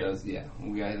 You've played those, yeah.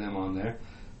 We got them on there.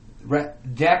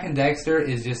 Jack and Dexter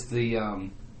is just the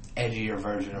edgier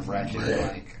version of Ratchet and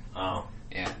Clank. Oh.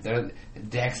 Yeah,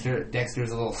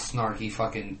 Dexter's a little snarky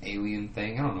fucking alien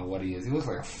thing. I don't know what he is. He looks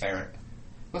like a ferret.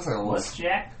 Looks like a little. What's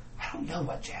Jack? I don't know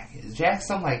what Jack is. Jack's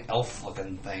some like elf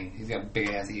looking thing. He's got big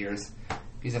ass ears.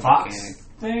 He's a fox mechanic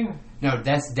thing. No,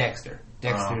 that's Dexter.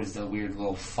 Dexter's the weird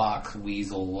little fox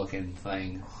weasel looking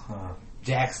thing. Huh.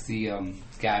 Jack's the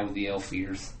guy with the elf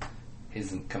ears.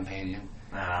 His companion.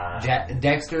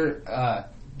 Dexter.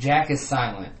 Jack is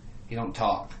silent. He don't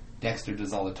talk. Dexter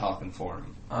does all the talking for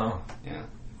him. Oh. Yeah.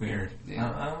 Weird.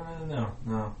 Yeah. I don't really know.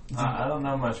 No. I don't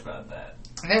know much about that.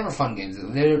 They were fun games.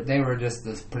 They were just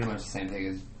pretty much the same thing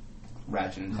as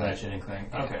Ratchet and Clank. Ratchet and Clank.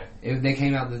 Yeah. Okay. They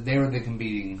came out. They were the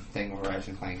competing thing with Ratchet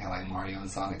and Clank, how like Mario and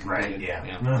Sonic competed. Right.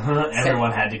 Yeah.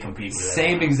 Everyone had to compete with it.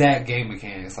 Same exact game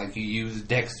mechanics. Like you use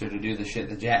Dexter to do the shit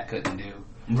that Jack couldn't do.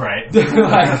 Right.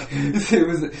 Like it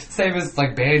was same as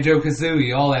like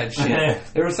Banjo-Kazooie, all that shit.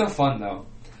 They were so fun though.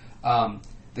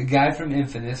 The guy from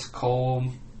Infamous, Cole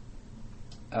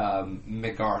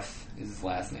McGarth is his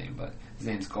last name, but his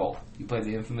name's Cole. You played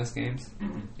the Infamous games?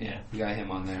 Mm-hmm. Yeah. You got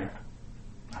him on there.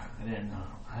 I didn't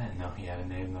know he had a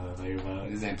name though. Think about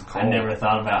it. His name's Cole. I never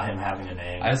thought about him having a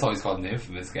name. I just always called him the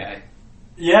Infamous guy.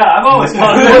 Yeah, I've always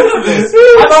called him Infamous.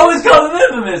 I've always called him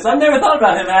Infamous. I've never thought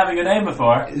about him having a name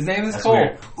before. His name is That's Cole.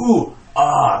 Weird. Ooh,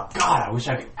 God, I wish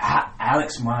I could.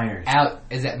 Alex Myers.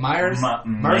 Is it Myers?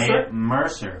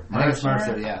 Mercer? I think it's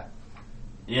Mercer, yeah.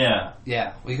 Yeah.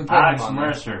 Yeah, we can put Alex him on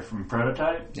Mercer there. from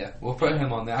Prototype? Yeah, we'll put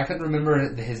him on there. I couldn't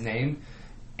remember his name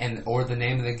or the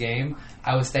name of the game.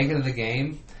 I was thinking of the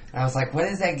game, and I was like, what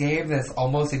is that game that's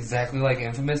almost exactly like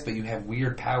Infamous, but you have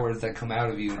weird powers that come out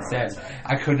of you instead?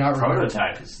 I could not remember.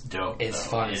 Prototype is dope. It's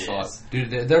though. fun as fuck. Is. Dude,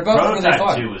 they're both really fun.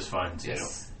 Prototype 2 was fun, too.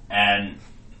 Yes. And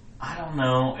I don't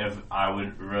know if I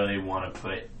would really want to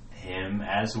put him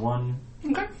as one.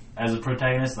 Okay. As a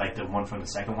protagonist, like the one from the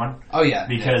second one. Oh, yeah.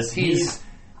 Because he he's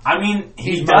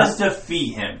does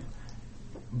defeat him,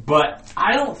 but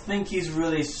I don't think he's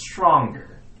really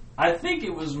stronger. I think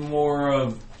it was more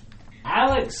of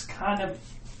Alex kind of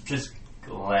just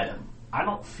let him. I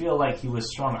don't feel like he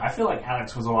was stronger. I feel like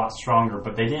Alex was a lot stronger,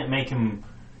 but they didn't make him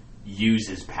use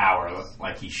his power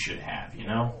like he should have, you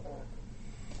know?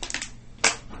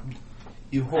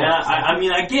 I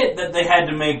mean, I get that they had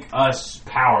to make us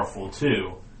powerful,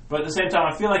 too. But at the same time,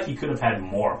 I feel like he could have had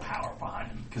more power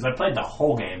behind him. Because I played the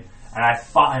whole game, and I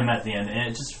fought him at the end, and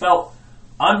it just felt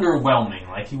underwhelming.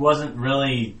 Like, he wasn't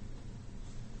really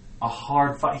a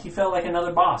hard fight. He felt like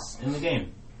another boss in the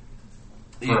game.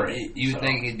 You would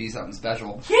think he'd be something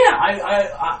special. Yeah,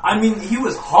 I mean, he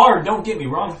was hard, don't get me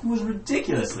wrong. He was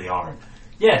ridiculously hard.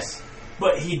 Yes,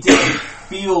 but he didn't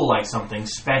feel like something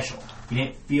special. He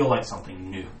didn't feel like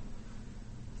something new.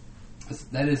 That's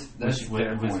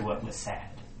what was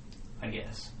sad, I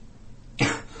guess.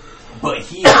 But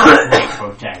he is a great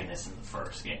protagonist in the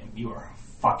first game. You are a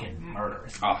fucking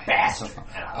murderous bastard.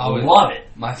 And I love it.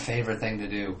 My favorite thing to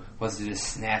do was to just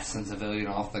snatch some civilian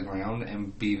off the ground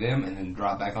and beat them and then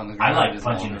drop back on the ground. I like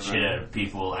punching the shit out of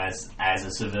people as a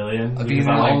civilian. Being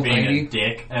I like being lady? a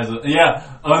dick.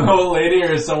 An old lady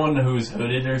or someone who's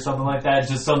hooded or something like that. It's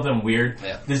just something weird.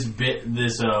 Yeah. This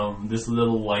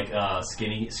little like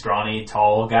skinny, scrawny,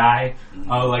 tall guy.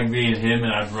 I would like being him,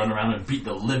 and I'd run around and beat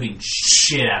the living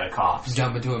shit out of cops.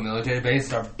 Jump into a military base,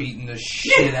 start beating the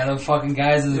shit out of fucking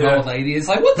guys as an old lady. It's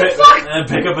like, what the fuck? And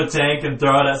pick up a tank and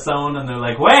throw it at someone, and they're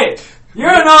like, "Wait, you're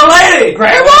an old lady,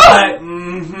 Grandma!" Like,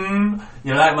 mm-hmm.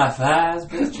 You like my thighs,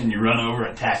 bitch? And you run over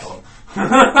and tackle them.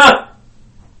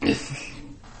 Take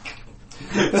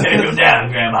him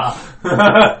down, Grandma.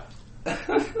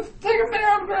 Take him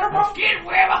down, Grandma. Get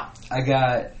Grandma. I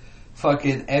got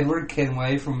fucking Edward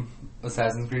Kenway from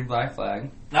Assassin's Creed Black Flag.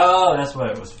 Oh, that's why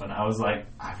it was fun. I was like,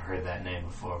 I've heard that name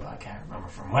before, but I can't remember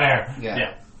from where.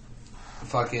 Yeah.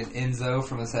 Fucking Enzo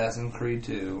from Assassin's Creed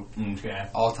 2. Okay.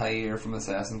 Altair from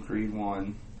Assassin's Creed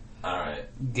 1. Alright.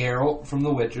 Geralt from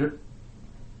The Witcher.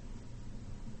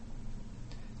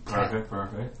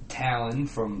 Perfect. Talon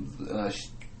from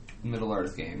Middle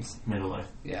Earth games. Middle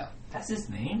Earth. Yeah. That's his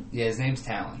name? Yeah, his name's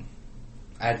Talon.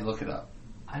 I had to look it up.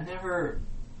 I never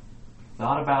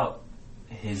thought about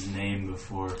his name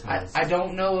before. I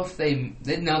don't know if they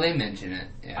mention it.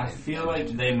 Yeah, I feel like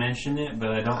they mention it, but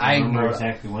I don't I remember ignore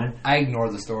exactly when. I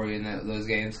ignore the story in those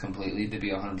games completely, to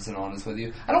be 100% honest with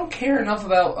you. I don't care enough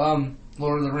about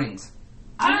Lord of the Rings.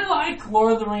 I like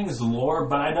Lord of the Rings lore,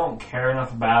 but I don't care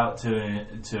enough about to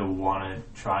want to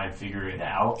try and figure it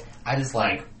out. I just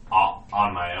like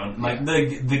on my own. Like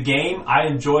the game, I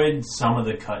enjoyed some of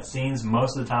the cutscenes.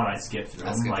 Most of the time, I skipped through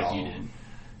them like you did.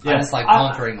 Yeah, I just like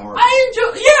conquering orcs. I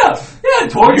enjoy,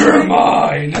 torturing. You're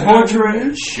mine.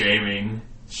 Torturing, shaming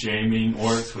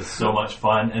orcs was so much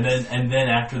fun. And then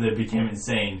after they became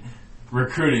insane,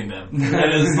 recruiting them.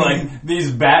 And it's like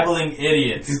these babbling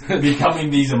idiots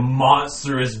becoming these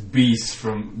monstrous beasts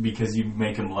because you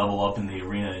make them level up in the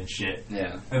arena and shit.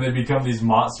 Yeah. And they become these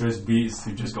monstrous beasts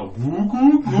who just go go.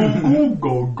 And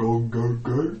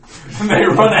they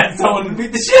run at someone and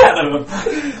beat the shit out of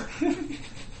them.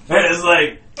 And it's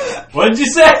like, what did you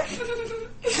say?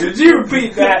 Could you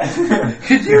repeat that?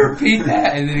 Could you repeat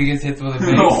that? And then he gets hit with a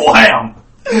big wham!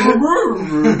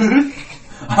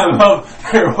 I love,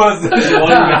 there was this one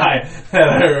guy that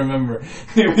I remember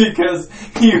because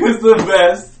he was the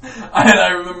best. And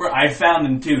I remember I found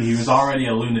him too. He was already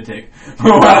a lunatic.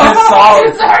 But when I saw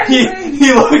him,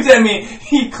 he looked at me,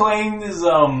 he clanged his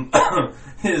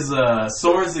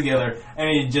swords together, and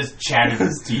he just chattered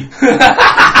his teeth.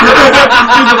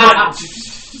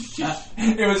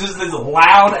 It was just this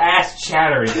loud ass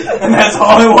chattering, and that's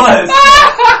all it was.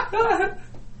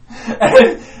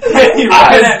 and he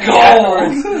ran at me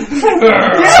afterwards.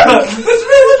 Yeah, that's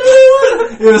really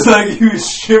it was like he was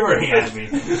shivering at me.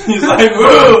 He's like,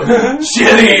 "Ooh,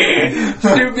 shitty!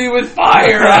 Shoot me with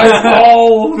fire! I'm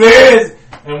cold!" Please.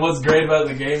 And what's great about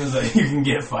the game is that you can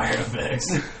get fire effects,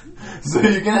 so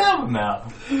you can have them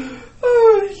out.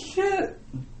 Oh shit!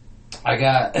 I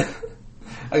got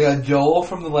Joel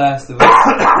from The Last of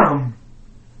Us,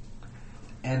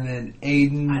 and then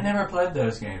Aiden. I never played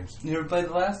those games. You ever played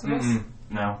The Last of Us?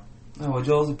 No. Oh well,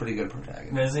 Joel's a pretty good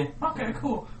protagonist. Is he? Okay,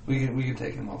 cool. We can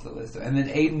take him off the list. And then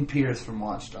Aiden Pierce from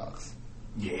Watch Dogs.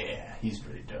 Yeah, he's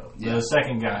pretty dope. Yeah. The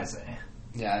second guy's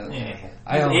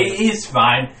he's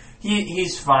fine.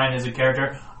 He's fine as a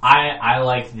character. I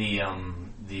like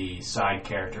the side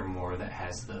character more that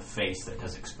has the face that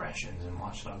does expressions in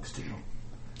Watch Dogs 2.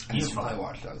 He's fine. I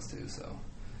Watch Dogs 2, so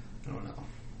I don't know.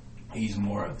 He's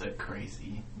more of the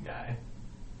crazy guy,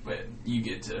 but you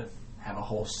get to have a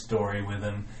whole story with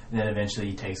him, and then eventually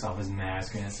he takes off his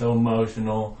mask, and it's so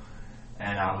emotional.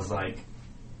 And I was like,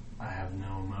 I have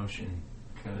no emotion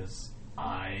because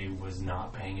I was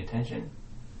not paying attention.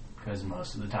 Because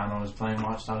most of the time I was playing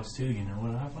Watch Dogs 2, you know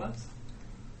what I was?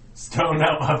 Stoned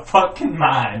out my fucking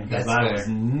mind because I was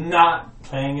not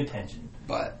paying attention.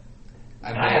 But I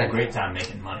had a great time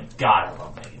making money. God, I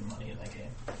love making money in that game.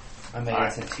 I made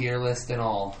us a tier list and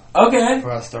all. Okay.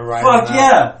 For us to write. Fuck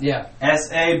yeah. Yeah.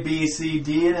 S, A, B, C,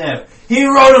 D, and F. He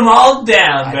wrote them all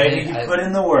down, baby. He put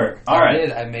in the work. All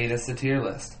right. I made us a tier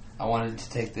list. I wanted to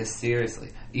take this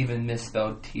seriously. Even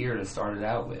misspelled tier to start it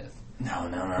out with. No.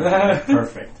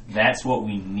 Perfect. That's what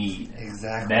we need.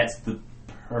 Exactly. That's the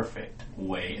perfect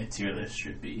way a tier list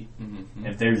should be. Mm-hmm.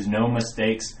 If there's no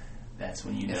mistakes, that's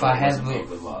when you know if I had made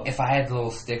with love. If I had little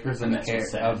stickers And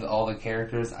of all the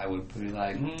characters, I would be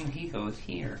like, he goes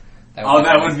here.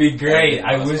 That would be great.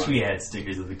 I wish we had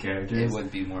stickers of the characters. It would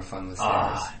be more fun with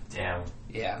stickers. Damn.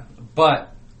 Yeah.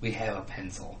 But we have a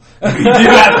pencil. We do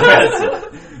have a pencil.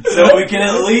 So we can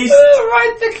at least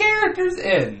write the characters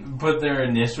in. Put their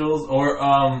initials, or,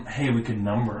 hey, we could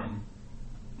number them.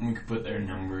 We could put their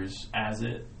numbers as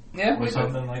it. Yeah. Or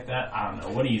something like that. I don't know.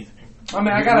 What do you think? I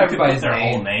mean, I got everybody's put their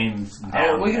name. whole names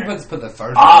down. We can put the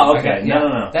first name. Okay.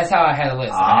 No. That's how I had a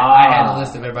list. I had a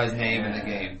list of everybody's name in the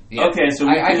game. Yeah. Okay, so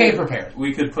I came prepared.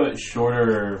 We could put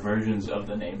shorter versions of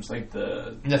the names, like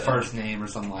the first name or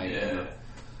something like that. Yeah.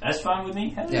 That's fine with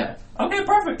me. Yeah. Okay,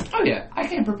 perfect. Oh yeah, I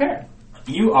came prepared.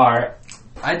 You are.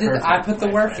 I did. Perfect, I put the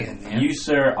work friend. in. Man. You,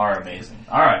 sir, are amazing.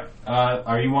 All right.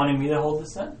 Are you wanting me to hold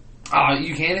this then?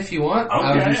 You can if you want.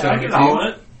 Okay, I can hold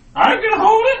it. I can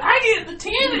hold it. I get the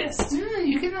tier list.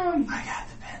 You can. I got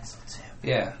the pencil too.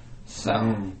 Yeah. So,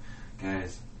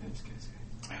 guys.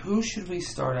 Who should we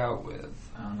start out with?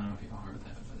 I don't know if you all heard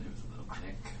that, but there was a little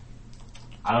click.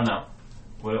 I don't know.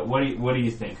 What do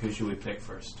you think? Who should we pick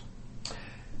first?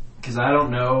 Because I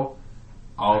don't know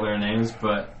all their names,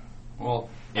 but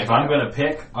if I'm going to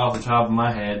pick off the top of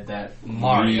my head, that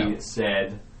Mario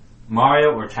said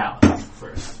Mario or Talon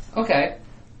first. Okay.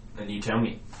 Then you tell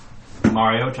me.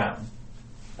 Mario or Talon?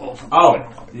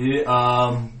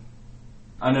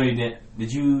 I know you didn't.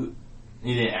 Did you?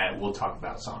 You didn't add. We'll talk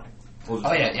about Sonic.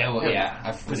 I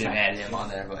didn't add him on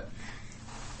there, but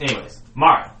anyways,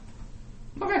 Mario.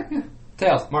 Okay. Yeah.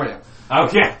 Tails, Mario.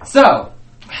 Okay. So.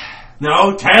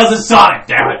 No, Tails is Sonic.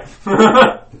 Damn it.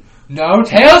 No,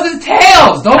 Tails is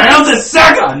Tails. Tails is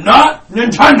Sega, not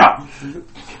Nintendo.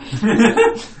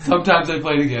 Sometimes they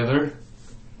play together.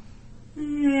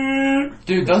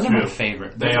 Dude, those are my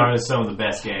favorite. They are some of the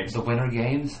best games. The Winter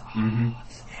Games? Mm-hmm.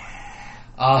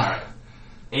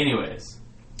 Anyways,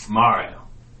 Mario.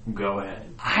 Go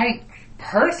ahead. I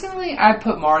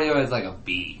put Mario as like a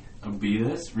B. A B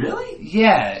this? Really?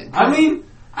 Yeah. I mean,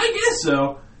 I guess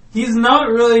so. He's not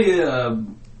really a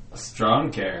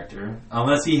strong character.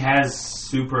 Unless he has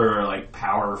super, like,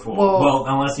 powerful... Well,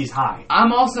 unless he's high.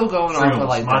 I'm also going on for,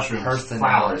 like, mushrooms, their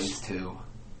personalities, too.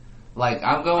 Like,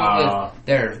 I'm going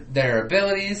with their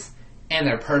abilities and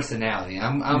their personality.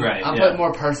 I'm putting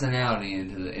more personality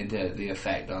into the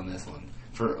effect on this one.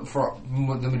 For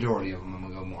the majority of them, I'm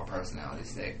going to go more personality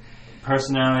stake.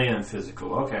 Personality and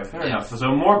physical. Okay, fair enough.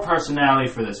 So more personality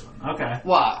for this one. Okay.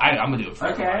 Well, I'm going to do it for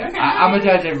everybody. Okay. I'm going to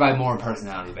judge everybody more on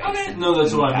personality based. Okay. No,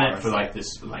 that's what I meant for like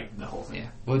this, like the whole thing. Yeah.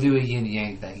 We'll do a yin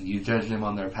yang thing. You judge them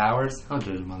on their powers. I'll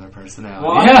judge them on their personality.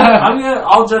 Well,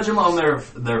 I'll judge them on their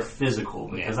physical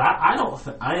because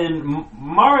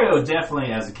Mario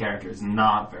definitely as a character is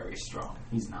not very strong.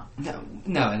 He's not.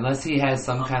 No, unless he has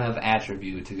some kind of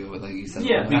attribute to go with, like you said.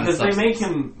 Yeah, because they make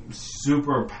him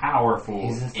super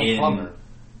powerful in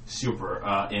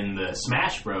in the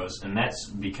Smash Bros, and that's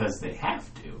because they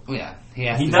have to. Yeah,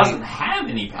 he doesn't have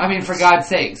any powers. I mean, for God's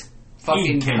sakes, fucking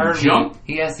He can Kirby. jump.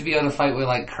 He has to be able to fight with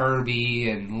like Kirby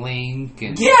and Link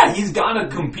and Yeah, he's got to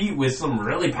compete with some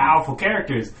really powerful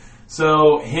characters.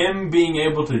 So him being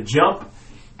able to jump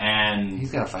and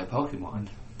he's got to fight Pokemon.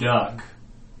 duck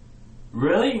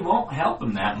really won't help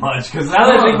him that much. Because now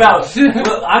that I think about,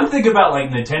 well, I'm thinking about like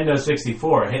Nintendo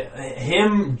 64.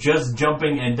 Him just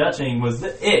jumping and dutching was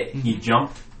it. He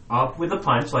jumped up with a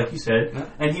punch, like you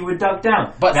said, and he would duck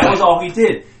down. But that was all he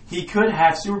did. He could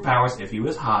have superpowers if he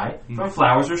was high from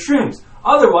flowers or shrooms.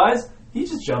 Otherwise, he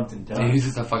just jumped and ducked. He's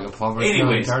just a fucking plumber.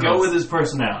 Anyways, go with his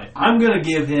personality. I'm gonna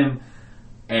give him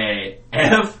a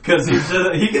F because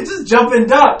he can just jump and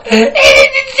duck. He can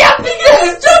jump and duck.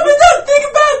 Think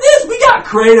about this. We got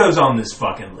Kratos on this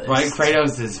fucking list. Right,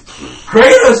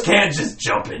 Kratos can't just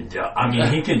jump and duck. I mean,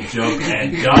 he can jump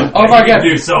and duck. Oh my God,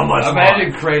 do so much.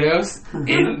 Imagine Kratos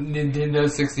in Nintendo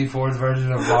 64's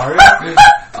version of Mario.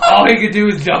 All he could do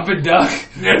is jump and duck.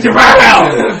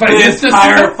 But his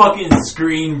entire fucking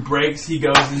screen breaks. He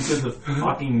goes into the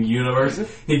fucking universe.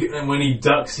 And when he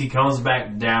ducks, he comes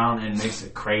back down and makes a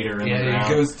crater in the ground. Yeah,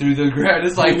 he goes through the ground.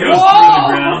 It's like, he goes through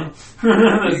the ground.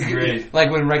 That's great. Like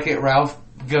when Wreck-It Ralph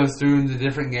goes through into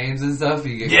different games and stuff,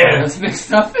 you get Kratos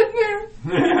mixed up in there.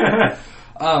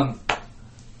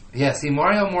 Yeah, see,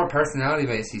 Mario more personality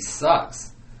based. He sucks.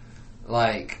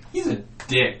 Like, he's a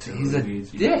dick to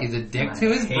Luigi. He's a dick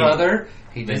to his brother.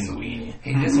 He just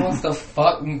wants to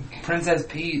fuck Princess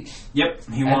Peach. Yep,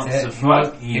 he wants to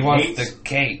fuck. He wants the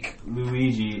cake.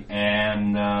 Luigi,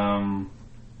 and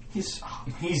he's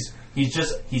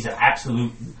an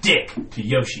absolute dick to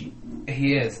Yoshi.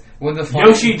 He is.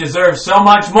 Yoshi deserves so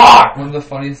much more. One of the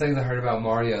funniest things I heard about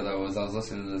Mario though was I was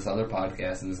listening to this other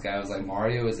podcast, and this guy was like,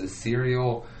 Mario is a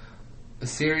serial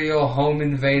home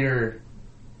invader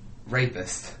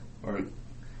rapist.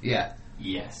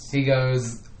 Yes. He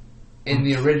goes, in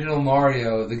the original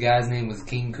Mario, the guy's name was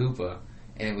King Koopa,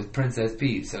 and it was Princess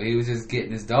Peach, so he was just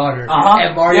getting his daughter,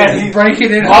 and Mario was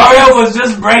breaking in. Mario was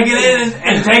just breaking in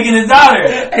and taking his daughter.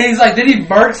 And he's like, then he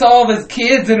murks all of his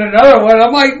kids in another one.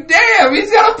 I'm like, damn,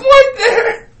 he's got a point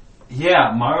there.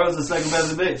 Yeah, Mario's the second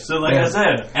best bitch, so like I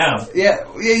said, F. Yeah,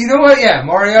 you know what? Yeah,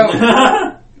 Mario.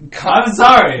 I'm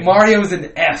sorry. Mario's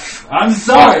an F. I'm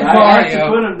sorry. I have to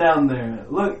put him down there.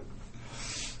 Look,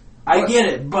 I get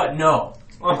it, but no.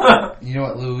 You know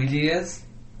what Luigi is?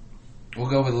 We'll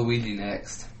go with Luigi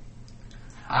next.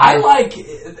 I like.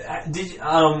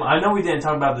 I know we didn't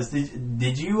talk about this.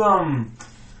 Did you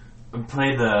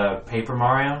play the Paper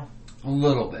Mario? A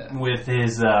little bit with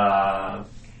his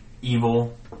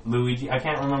evil Luigi. I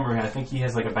can't remember. I think he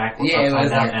has like a backwards upside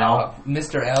down like L.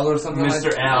 Mr. L or something.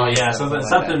 Mr. L. Yeah, something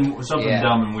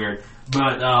dumb and weird.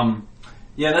 But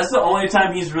yeah, that's the only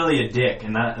time he's really a dick,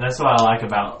 and that's what I like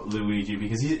about Luigi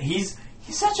because he's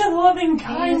such a loving,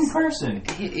 kind person,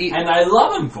 and I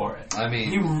love him for it. I mean,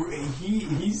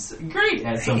 he's great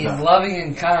at sometimes. He's loving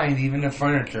and kind, even to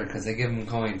furniture, because they give him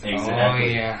coins. Exactly.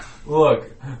 Oh yeah. Look,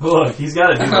 he's got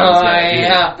to do. Oh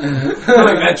yeah. Look,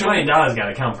 that $20 got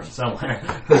to come from somewhere.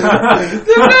 Dude,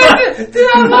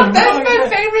 I love that's my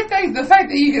favorite thing. The fact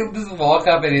that you can just walk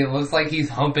up and it looks like he's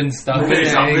humping stuff in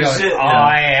there. And he goes, shit,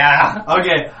 yeah.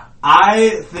 Okay,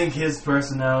 I think his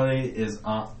personality is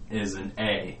an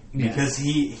A because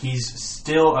he's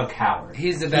still a coward.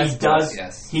 He's the best.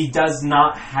 He does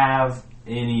not have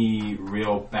any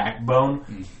real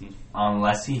backbone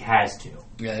unless he has to.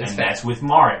 Yeah, that's with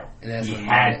Mario. He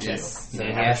had to. Yes. So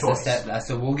he has to step that.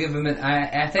 So we'll give him an.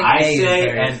 I think I A say is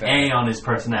very an fair. A on his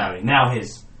personality. Now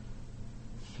his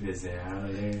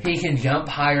personality. He can jump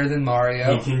higher than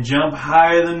Mario. He can jump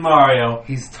higher than Mario.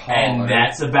 He's taller. And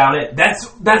that's about it. That's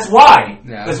why.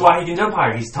 Yeah. That's why he can jump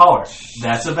higher. He's taller.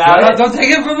 That's about it. Don't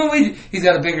take it from Luigi. He's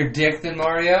got a bigger dick than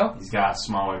Mario. He's got a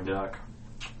smaller duck.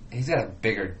 He's got a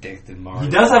bigger dick than Mario. He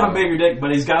does have a bigger dick,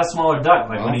 but he's got a smaller duck,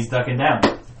 when he's ducking down.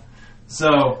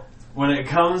 So, when it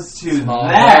comes to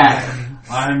that,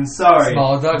 I'm sorry,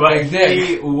 Small duck, but big dick.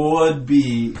 he would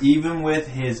be, even with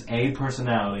his A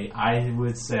personality, I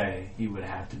would say he would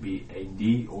have to be a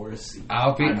D or a C.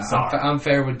 I'm sorry.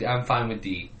 I'm fine with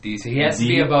D. So he has to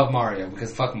be above Mario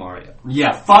because fuck Mario.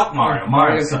 Yeah, fuck Mario.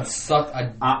 Mario can suck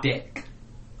a dick.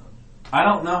 I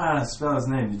don't know how to spell his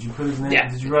name. Did you put his name? Yeah.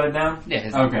 Did you write it down? Yeah.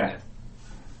 Okay.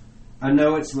 I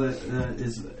know it's his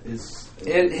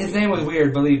name was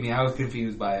weird. Believe me, I was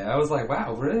confused by it. I was like,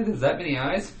 "Wow, really? There's that many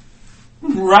eyes?"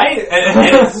 Right?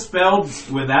 And it's spelled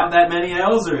without that many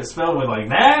L's, or it's spelled with like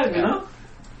that. You know.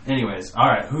 Anyways, all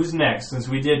right. Who's next? Since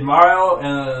we did Mario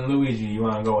and Luigi, you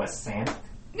want to go with Sonic?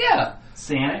 Yeah.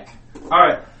 Sonic. All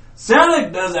right.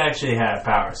 Sonic does actually have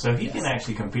power, so he can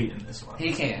actually compete in this one.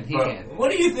 He can. What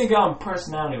do you think on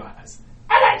personality-wise?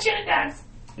 I like chili dogs.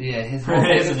 Yeah, his whole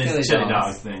thing Isn't is his chili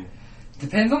dog thing?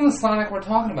 Depends on the Sonic we're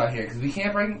talking about here, because we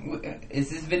can't bring...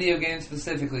 It's this video game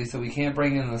specifically, so we can't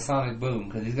bring in the Sonic Boom,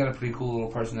 because he's got a pretty cool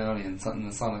little personality in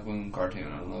the Sonic Boom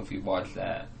cartoon. I don't know if you've watched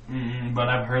that. But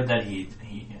I've heard that he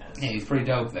Yeah, he's pretty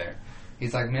dope there.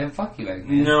 He's like, man, fuck you,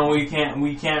 Eggman. No, we can't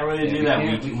really do that.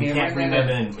 We can't bring that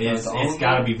in. It's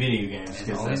got to be video games,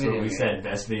 because that's what we said.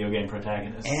 Best video game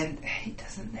protagonist. And he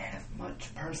doesn't have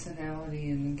much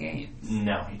personality in the games.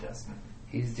 No, he doesn't.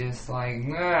 He's just like,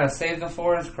 save the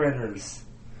forest critters.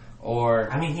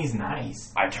 Or... I mean, he's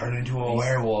nice. I turn into a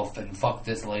werewolf and fuck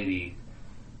this lady.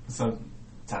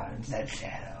 Sometimes. That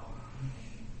Shadow.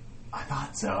 I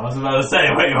thought so. I was about to say,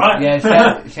 wait, what?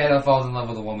 Yeah, Shadow falls in love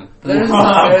with a woman. But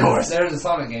there's a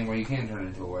Sonic game where you can turn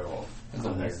into a werewolf.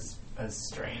 That's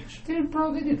strange. Dude,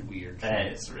 bro, they did weird shit. That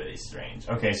is really strange.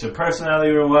 Okay, so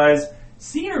personality-wise,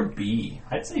 C or B?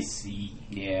 I'd say C.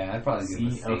 Yeah, I'd probably give him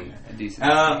a C. Okay. A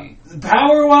decent C.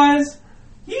 Power-wise,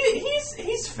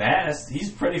 he's fast. He's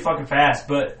pretty fucking fast,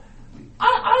 but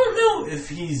I don't know if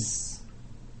he's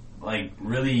like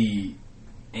really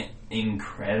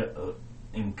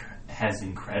has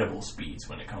incredible speeds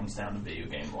when it comes down to video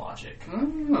game logic. I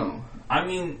don't know. I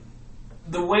mean,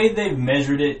 the way they've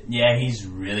measured it, yeah, he's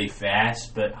really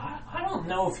fast, but I don't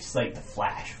know if he's like the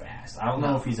Flash fast. I don't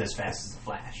know if he's as fast as the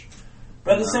Flash.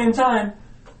 But at the same time,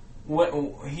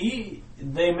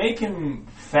 they make him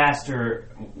faster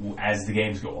as the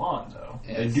games go on, though.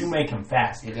 Yes. They do make him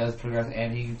faster. He does progress,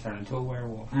 and he can turn into a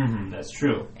werewolf. That's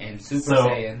true. And Super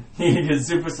Saiyan. He can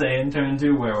Super Saiyan, turn into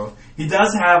a werewolf. He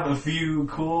does have a few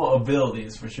cool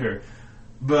abilities, for sure.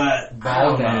 But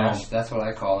ball dash, that's what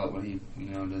I call it when he,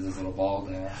 does his little ball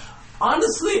dash.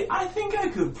 Honestly, I think I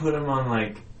could put him on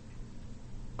like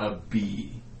a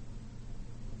B,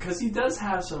 because he does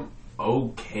have some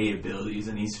okay abilities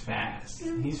and he's fast.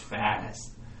 He's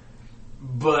fast,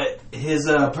 but his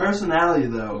personality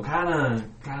though, kind of.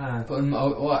 I don't know.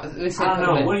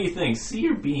 What do you think? C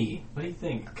or B? What do you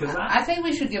think? Because I think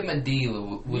we should give him a D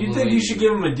with Luigi. You think you should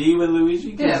give him a D with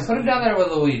Luigi? Yeah, put him down there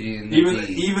with Luigi.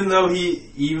 Even though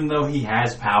he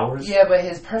has powers. Yeah, but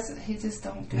he just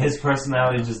don't do his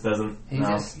personality just doesn't. He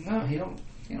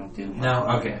don't do much.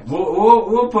 No, okay.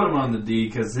 We'll put him on the D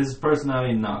because his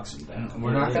personality knocks him down.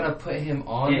 We're not gonna put him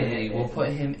on the D. We'll put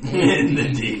him in the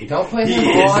D. Don't put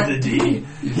him on the D.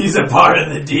 He's a part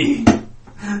of the D.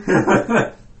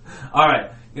 All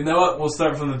right. You know what? We'll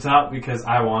start from the top because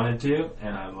I wanted to,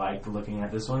 and I liked looking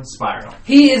at this one. Spyro.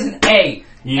 He is an A.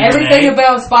 Everything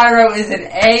about Spyro is an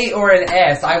A or an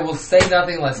S. I will say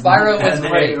nothing less. Spyro was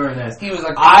great. Or an S. He was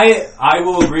like I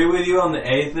will agree with you on the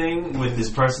A thing with his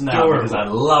personality because I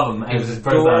love him. He was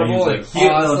adorable. He was a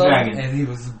cute little dragon, and he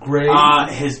was great.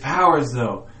 His powers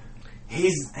though.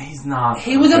 He's not.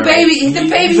 He was a baby. He's a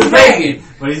baby dragon,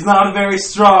 but he's not a very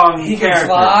strong. He character. Can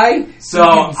fly. So he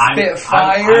can spit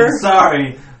fire. I'm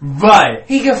sorry, but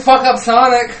he can fuck up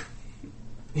Sonic.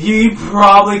 He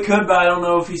probably could, but I don't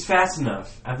know if he's fast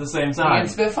enough. At the same time, he can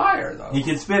spit fire though. He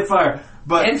can spit fire,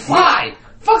 but and fly.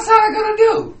 Fuck's Sonic gonna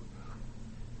do?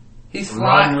 He's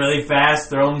flying really fast,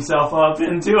 throw himself up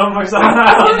into him or something.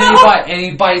 And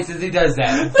he bites as he does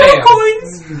that. No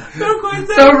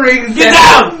coins. No rings. Get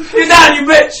down, you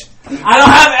bitch! I don't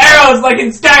have arrows like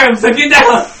in Skyrim, so get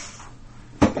down.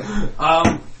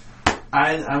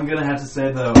 I'm gonna have to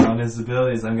say though, on his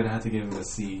abilities, I'm gonna have to give him a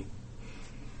C.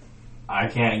 I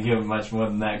can't give him much more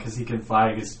than that because he can fly,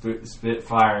 he can spit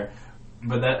fire.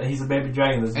 But he's a baby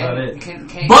dragon. That's about it. Can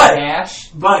he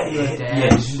dash? Yeah, he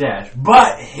can dash.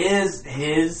 But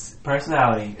his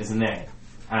personality is an A,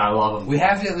 and I love him. We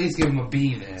have to at least give him a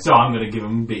B then. So I'm gonna give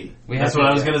him a B. That's what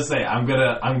I was gonna say. I'm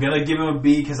gonna give him a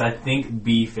B because I think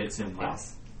B fits him well.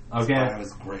 Yes. Okay. That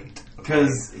was great.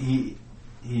 Because he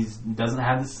doesn't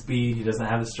have the speed, he doesn't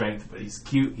have the strength, but he's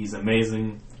cute. He's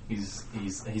amazing. He's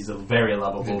a very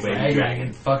lovable baby dragon. He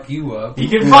can fuck you up. He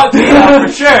can fuck me up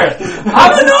for sure.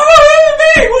 I'm a normal human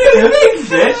being. What do you think,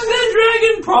 bitch? That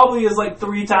dragon probably is like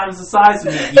 3 times the size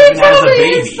of me, even as a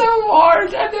baby. He's so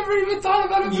large. I never even thought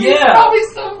about him. Yeah, he's probably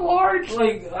so large.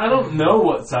 Like I don't know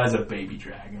what size a baby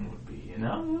dragon would be. It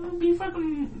would be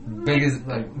fucking big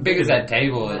as that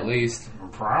table at least.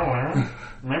 Probably.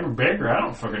 Maybe bigger. I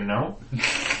don't fucking know.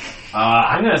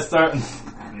 I'm gonna start.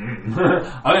 I'm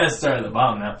going to start at the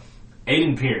bottom now.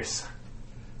 Aiden Pierce.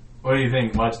 What do you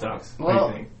think, Watch Dogs? What do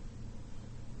you think?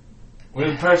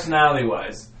 With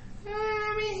personality-wise.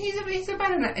 I mean, he's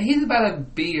about a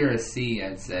B or a C,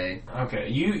 I'd say. Okay,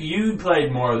 you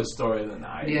played more of the story than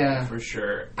I did, for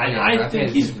sure. I think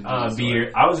he's a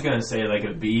B. I was going to say like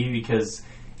a B because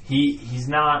he's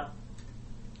not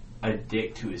a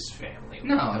dick to his family.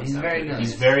 No, he's very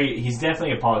nice. He's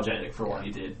definitely apologetic for what he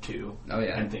did too. Oh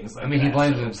yeah, and things like that. I mean, he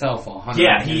blames himself 100%.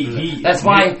 Yeah, That's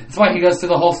why he goes through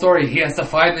the whole story. He has to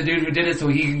find the dude who did it so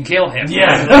he can kill him.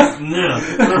 Yeah,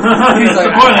 he's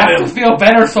like, I have to feel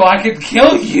better so I can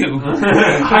kill you.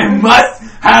 I must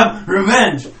have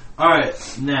revenge. All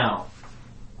right, now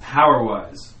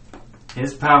power-wise,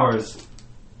 his powers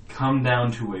come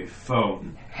down to a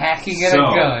phone. Hacking and a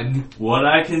gun. What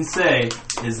I can say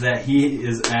is that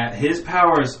his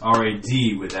powers are a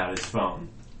D without his phone.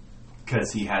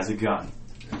 Because he has a gun.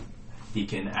 He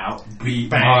can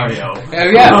outbeat Mario.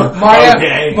 Mario.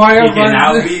 Okay, Mario he can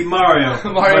outbeat Mario.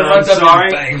 Mario but runs I'm up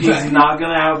sorry, and he's not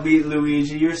going to outbeat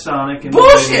Luigi or Sonic in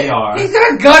Bullshit! the way they are. He's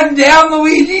going to gun down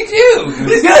Luigi too!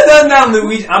 He's going to gun down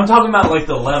Luigi. I'm talking about like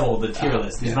the level, the tier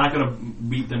list. He's not going to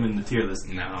beat them in the tier list.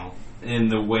 No. In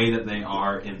the way that they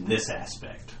are in this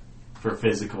aspect for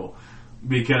physical.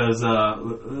 Because, I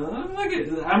get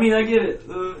it.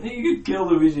 You could kill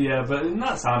Luigi, yeah, but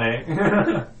not Sonic.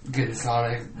 Good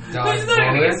Sonic. He's not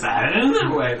going to get Sonic in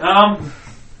that way.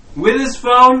 With his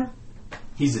phone,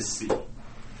 he's a C.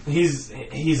 He's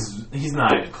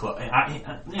not even close.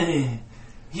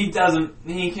 He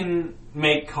can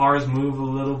make cars move a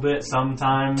little bit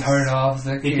sometimes. Turn off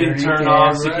security He can turn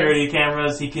off security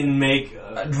cameras. He can make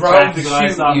drones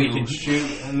shoot off. you. He can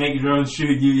shoot and make drones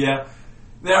shoot you, yeah.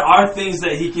 There are things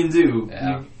that he can do.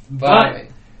 Yeah. But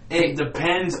it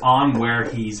depends on where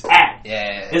he's at.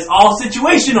 Yeah. It's all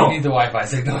situational. You need the Wi-Fi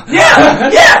signal.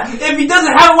 Yeah! If he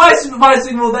doesn't have a Wi-Fi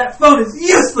signal, that phone is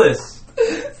useless.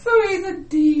 So he's a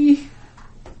D.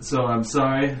 So I'm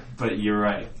sorry, but you're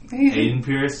right. Aiden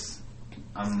Pierce.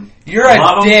 You're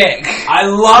a dick. I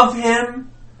love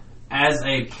him as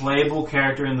a playable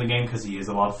character in the game because he is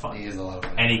a lot of fun. He is a lot of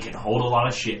fun. And he can hold a lot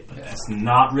of shit, but that's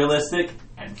not realistic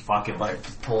and fucking like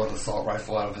pull an assault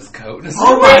rifle out of his coat.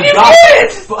 Oh my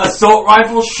god! Assault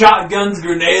rifles, shotguns,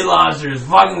 grenade launchers,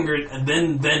 and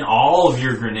then all of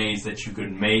your grenades that you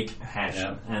could make,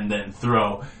 and then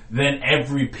throw. Then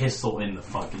every pistol in the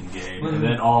fucking game, and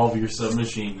then all of your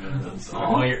submachine guns,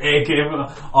 all your AK,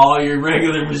 all your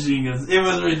regular machine guns. It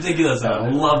was ridiculous. I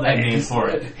love that game for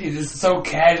it. He just so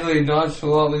casually,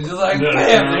 nonchalantly, just like,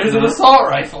 bam, there's an assault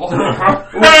rifle.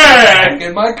 Back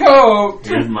in my coat.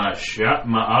 Here's my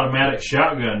automatic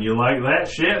shotgun. You like that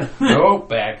shit? Nope,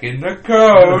 back in the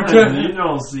coat. You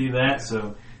don't see that,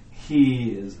 so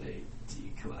he is a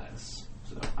D class.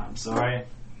 So I'm sorry,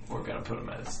 we're gonna put him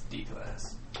as D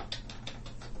class.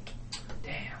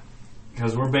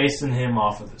 Because we're basing him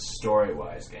off of the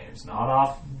story-wise games, not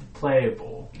off the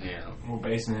playable. Yeah. We're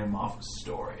basing him off of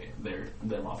story.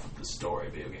 Them off of the story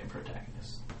video game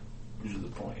protagonists. Which is the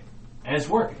point. And it's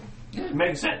working. Yeah. It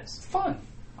makes sense. It's fun.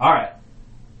 Alright.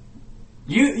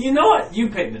 You know what? You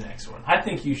pick the next one. I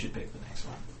think you should pick the next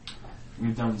one.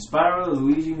 We've done Spyro,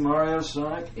 Luigi, Mario,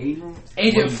 Sonic,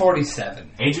 Agent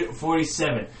 47. Agent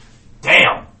 47.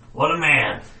 Damn! What a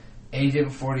man.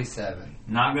 Agent 47.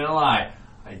 Not gonna lie.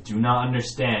 I do not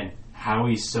understand how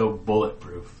he's so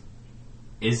bulletproof.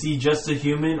 Is he just a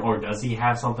human, or does he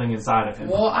have something inside of him?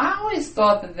 Well, I always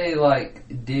thought that they,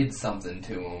 did something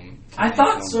to him. I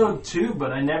thought so, too,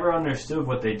 but I never understood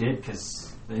what they did,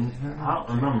 because I don't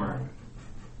remember.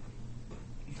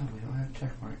 No, we don't have to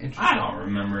check more. I don't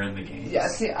remember in the game. Yeah,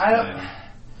 see, I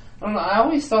don't know. I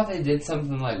always thought they did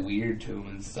something, weird to him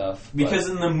and stuff. Because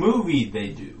in the movie, they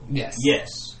do. Yes. Yes.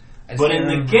 But in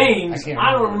the games,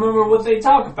 I don't remember what they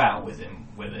talk about with him,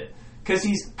 with it. Because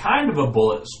he's kind of a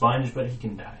bullet sponge, but he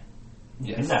can die.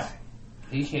 Yes. He can die.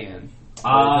 He can.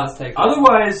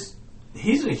 Otherwise,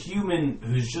 he's a human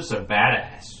who's just a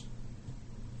badass.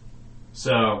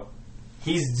 So,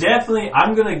 he's definitely...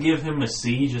 I'm going to give him a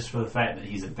C just for the fact that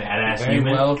he's a badass human.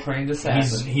 Very well-trained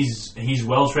assassin. He's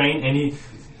well-trained, and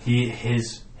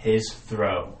his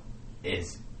throw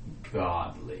is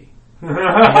godly. He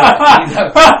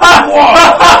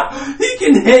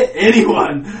can hit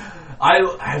anyone.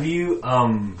 Have you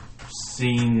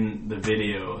seen the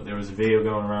video? There was a video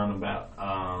going around about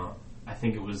I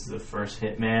think it was the first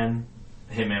Hitman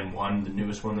 1, the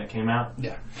newest one that came out.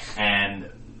 Yeah.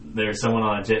 And there's someone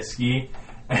on a jet ski,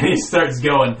 and he starts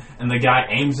going, and the guy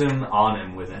aims him on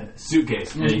him with a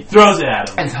suitcase, and he throws it at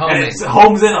him, and it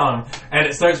homes in on him, and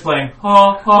it starts playing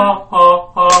ha ha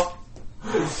ha ha.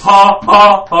 Ha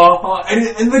ha ha ha.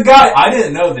 And the guy, I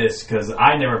didn't know this because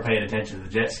I never paid attention to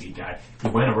the jet ski guy. He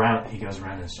goes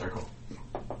around in a circle.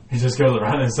 He just goes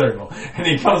around in a circle. And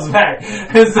he comes back.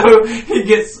 And so he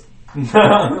gets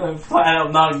flat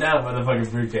out knocked out by the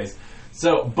fucking briefcase.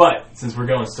 So, but, since we're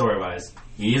going story-wise,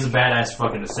 he is a badass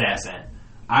fucking assassin.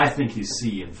 I think he's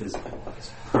C in physical-wise,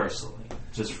 personally.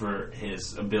 just for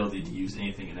his ability to use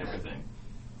anything and everything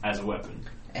as a weapon.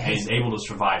 And he's able to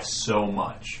survive so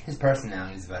much. His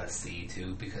personality is about a C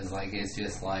too, because like it's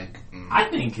just like I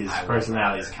think his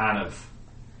personality is kind of.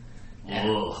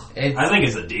 Ugh. I think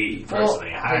it's a D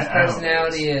personally. His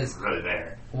personality is really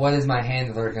there. What is my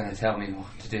handler going to tell me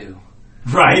what to do?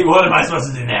 Right. What am I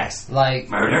supposed to do next? Like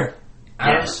murder.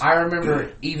 Yes. I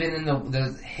remember even in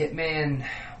the Hitman.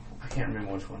 I can't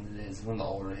remember which one it is. One of the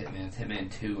older Hitmans.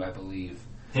 Hitman 2, I believe.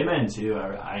 Hitman 2.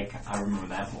 I remember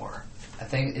that more. I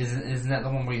think isn't that the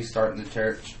one where you start in the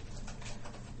church,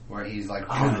 where he's like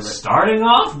starting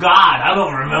off? God, I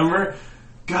don't remember.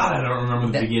 God, I don't remember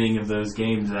the beginning of those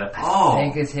games at all. I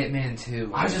think it's Hitman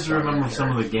 2. I just remember some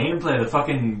of the gameplay. The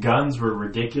fucking guns were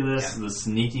ridiculous. Yeah. The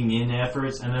sneaking in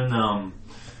efforts, and then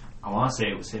I want to say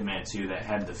it was Hitman 2 that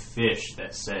had the fish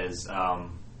that says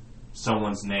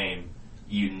someone's name.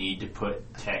 You need to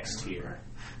put text here,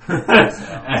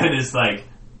 and it's like,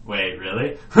 wait,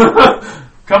 really?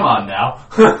 Come on now.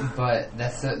 But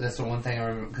that's the one thing I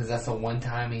remember, because that's the one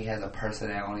time he has a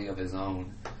personality of his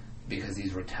own, because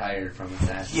he's retired from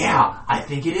Assassin's Creed. Yeah, I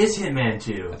think it is Hitman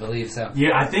 2. I believe so. Yeah,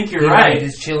 I think you're right.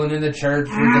 He's just chilling in the church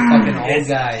with the fucking old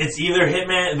guy. It's either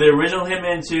Hitman, the original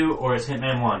Hitman 2, or it's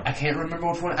Hitman 1. I can't remember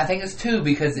which one. I think it's 2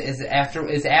 because it's after.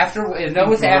 I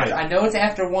know it's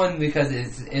after 1 because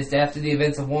it's after the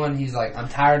events of 1. He's like, I'm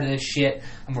tired of this shit.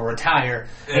 I'm gonna retire.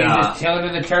 And he's just chilling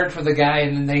in the church with the guy,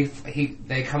 and then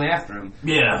they come after him.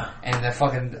 Yeah. And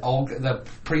the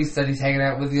priest that he's hanging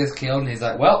out with gets killed, and he's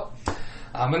like, well,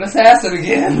 I'm an assassin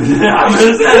again. I'm an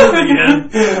assassin again.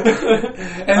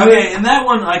 Okay, in that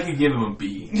one, I could give him a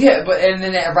B. Yeah, but and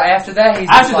then right after that,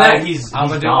 I'm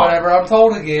gonna do whatever I'm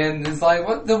told again. It's like,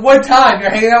 what? The one time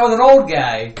you're hanging out with an old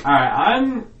guy. All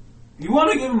right, You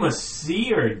want to give him a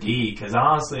C or a D? Because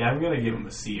honestly, I'm gonna give him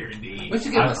a C or a D. We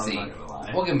should give him a C.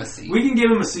 We'll give him a C. We can give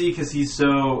him a C because he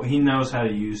knows how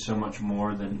to use so much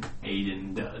more than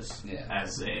Aiden does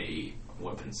as a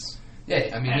weapons.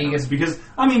 Yeah, I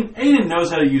mean, Aiden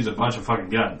knows how to use a bunch of fucking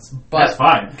guns. But that's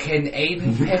fine. Can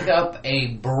Aiden pick up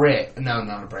a brick? No,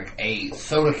 not a brick. A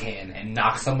soda can and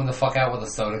knock someone the fuck out with a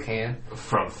soda can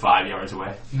from 5 yards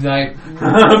away? Like,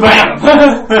 bam!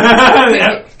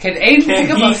 Can Aiden pick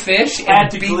up a fish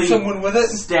and beat someone with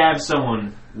it? Stab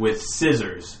someone with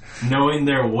scissors, knowing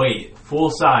their weight,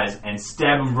 full size, and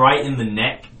stab them right in the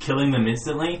neck, killing them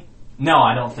instantly? No,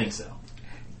 I don't think so.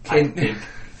 I think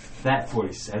that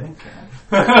 47 can.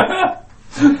 I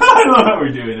don't know how we're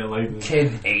doing it like this. Can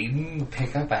Aiden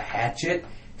pick up a hatchet,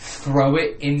 throw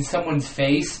it in someone's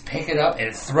face, pick it up,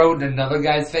 and throw it in another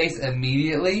guy's face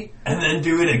immediately? And then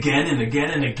do it again and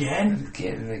again and again?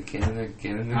 Again and again and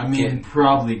again and again. I mean,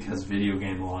 probably because video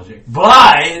game logic.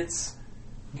 But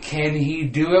can he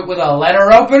do it with a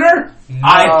letter opener? No.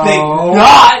 I think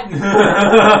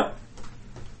not!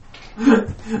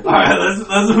 Alright, let's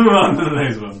move on to the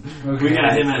next one. Okay, we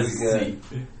got him as C.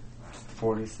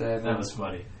 47. That was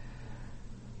funny.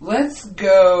 Let's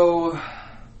go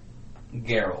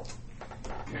Geralt.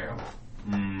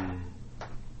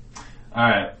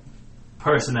 Alright.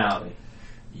 Personality.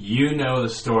 You know the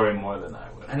story more than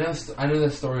I would. I know the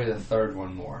story of the third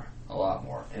one a lot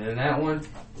more. And in that one,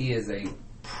 he's a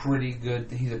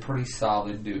pretty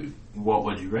solid dude. What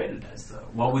would you rate it as, though?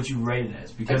 What would you rate it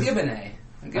as? Because I'd give an A.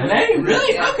 An A?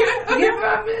 Really? Okay.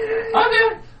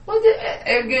 Well,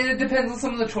 again, it depends on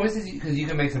some of the choices, because you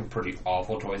can make some pretty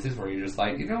awful choices where you're just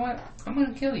like, you know what? I'm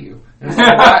going to kill you. You're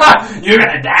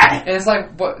going to die. And it's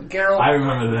like, what, Geralt... I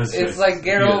remember this. It's like,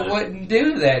 Geralt wouldn't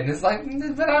do that. And it's like,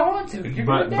 but I want to.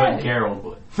 But Geralt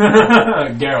would.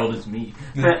 Geralt is me.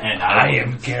 And I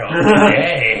am Geralt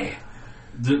today.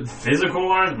 The physical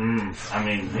one? I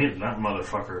mean, that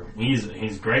motherfucker,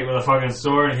 he's great with a fucking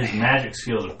sword. His magic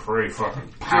skills are pretty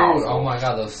fucking powerful. Dude, oh my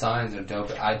god, those signs are dope.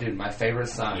 My favorite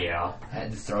sign. Yeah. I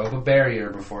had to throw up a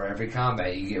barrier before every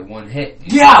combat. You get one hit.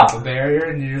 You throw up a barrier,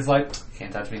 and you're just like,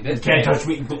 can't touch me, bitch. Can't touch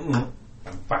me.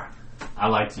 I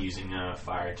liked using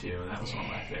fire too. That was one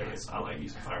of my favorites. I like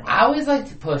using fireball. I always liked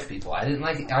to push people. I didn't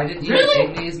use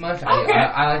Igni as much. Okay.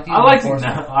 I liked using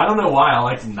I don't know why I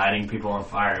liked igniting people on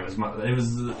fire. It was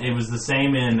the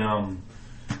same in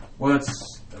what's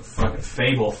fucking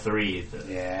Fable 3.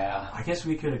 Yeah. I guess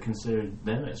we could have considered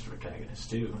them as protagonists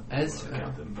too. That's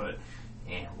count them, but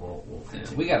we'll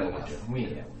we got enough. We'll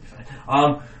be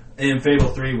fine. In Fable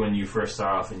 3, when you first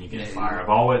start off and you get fire,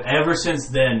 ever since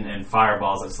then, and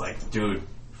fireballs, it's like, dude,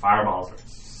 fireballs are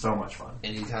so much fun.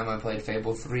 Anytime I played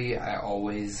Fable 3, I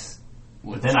always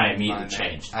would. But then I immediately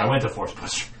changed. I went to Force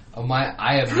Pusher.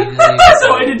 I immediately.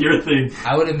 So I did your thing.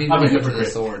 I would immediately go to the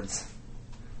swords.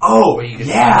 Oh, where you can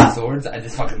yeah. find swords. I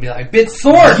just fucking be like, bitch,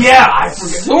 sword! Yeah, I forgot.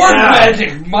 Sword magic,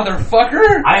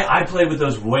 motherfucker! I played with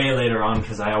those way later on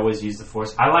because I always used the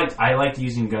force. I liked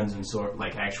using guns and sword,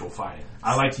 like actual fighting.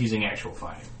 I liked using actual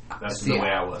fighting. That's the way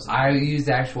I was. I used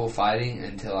actual fighting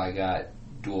until I got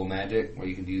dual magic, where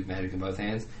you can use magic in both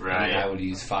hands. Right. And then I would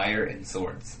use fire and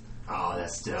swords. Oh,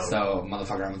 that's dope. So,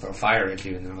 motherfucker, I'm gonna throw fire at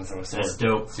you, and then I'm gonna throw a sword. That's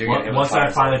dope. So Once I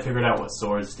finally figured out what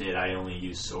swords did, I only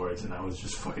used swords, and I was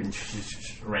just fucking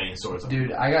raining swords on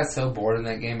Dude, I got so bored in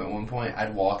that game at one point,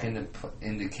 I'd walk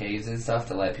into caves and stuff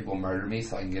to let people murder me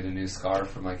so I can get a new scarf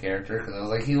for my character, because I was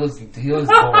like, he looks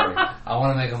boring. I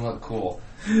want to make him look cool.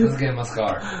 Let's get him a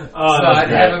scar. Oh, so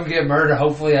I'd have him get murdered.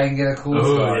 Hopefully I can get a cool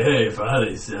scar. Oh, hey,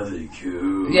 finally something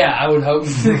cool. Yeah, I would hope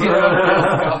to get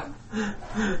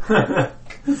a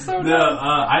so no,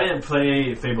 I didn't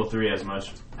play Fable 3 as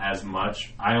much.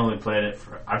 I only played it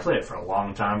for a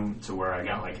long time to where I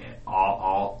got like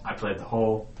I played the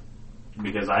whole,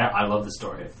 because I love the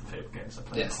story of the Fable games. I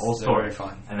played the whole story. Very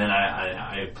fun. And then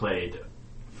I played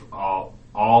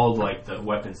all like the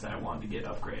weapons that I wanted to get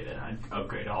upgraded, and I'd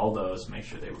upgrade all those, make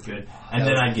sure they were good, and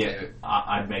then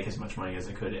I'd make as much money as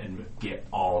I could and get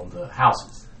all the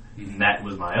houses. And that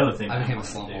was my other thing. I became a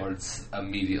slumlord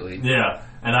immediately. Yeah,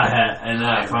 and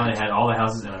I finally had all the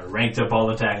houses, and I ranked up all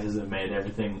the taxes and made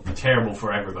everything terrible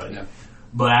for everybody. Yeah.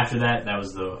 But after that, that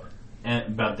was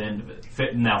about the end of it.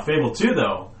 Now Fable 2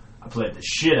 though, I played the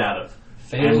shit out of.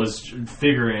 And was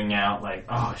figuring out, like,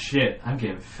 oh shit, I'm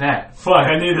getting fat. Fuck,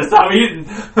 I need to stop eating.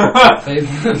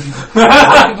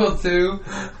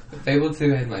 Fable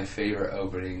 2 had my favorite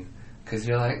opening. Because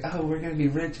you're like, oh, we're going to be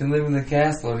rich and live in the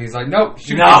castle. And he's like, nope,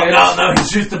 shoot the bitch. No, he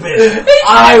shoots the bitch.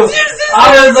 I was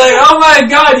like, oh my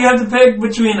god, you have to pick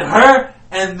between her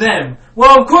and them.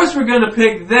 Well, of course we're going to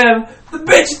pick them. The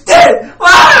bitch is dead.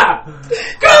 Ah!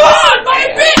 Come on, my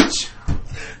bitch!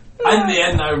 In the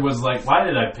end, I was like, why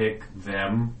did I pick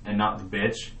them and not the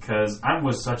bitch? Because I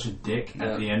was such a dick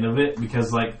at the end of it.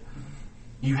 Because, like,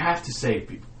 you have to save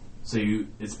people. So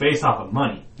it's based off of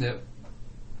money. Yep.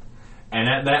 And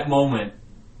at that moment,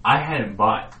 I hadn't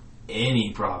bought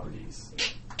any properties.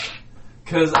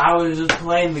 Because I was just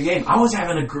playing the game. I was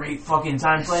having a great fucking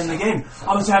time playing the game.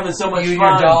 I was having so much fun. You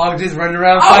and your dog just running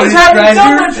around I was having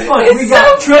so much fun. We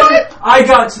got treasure. I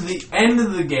got to the end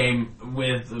of the game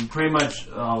with pretty much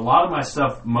a lot of my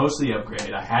stuff mostly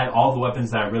upgraded. I had all the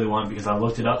weapons that I really wanted because I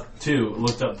looked up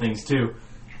things too.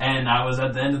 And I was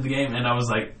at the end of the game and I was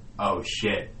like, oh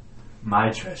shit, my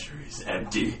treasury is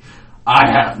empty.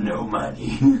 I have no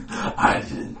money. I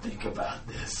didn't think about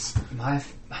this. My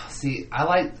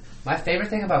favorite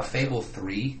thing about Fable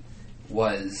 3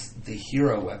 was the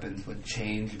hero weapons would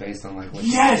change based on like what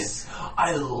you did.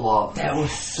 I love that.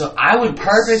 Was so. I would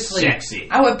purposely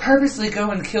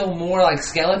go and kill more like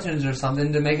skeletons or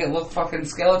something to make it look fucking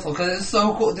skeletal because it's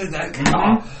so cool, dude.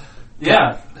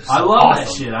 Yeah, so I love awesome.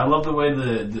 that shit. I love the way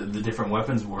the different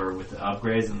weapons were with the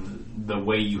upgrades and the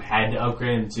way you had to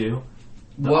upgrade them too.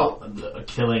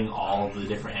 Killing all the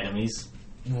different enemies.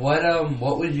 What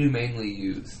would you mainly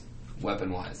use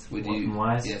weapon wise?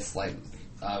 Weapon-wise? Yes, like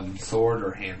sword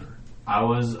or hammer. I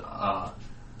was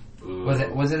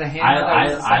Was it a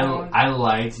hammer? I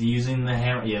liked using the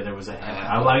hammer. Yeah, there was a hammer.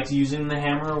 I liked using the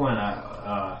hammer when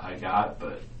I got,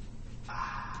 but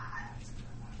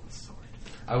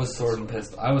I was sword and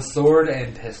pistol. I was sword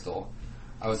and pistol.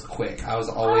 I was quick. I was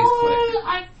always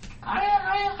quick.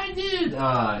 I did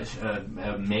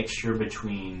a mixture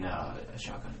between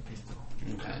shotgun and pistol.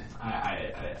 Okay.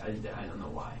 I don't know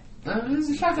why.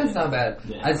 The shotgun's not bad.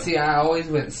 Yeah, I always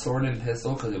went sword and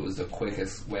pistol because it was the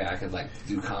quickest way I could like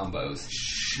do combos.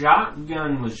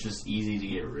 Shotgun was just easy to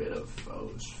get rid of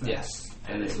foes fast. Yes.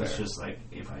 And it was just like,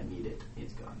 if I need it,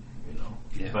 it's gone, you know.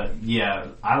 Yeah. But yeah,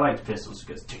 I liked pistols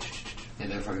because yeah,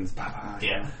 they're fucking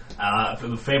yeah.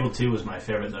 Fable 2 was my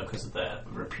favorite though because of the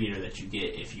repeater that you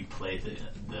get if you play the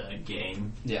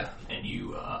game. Yeah. And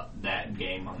you that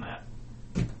game on that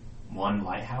one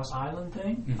lighthouse island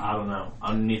thing. Mm-hmm. I don't know,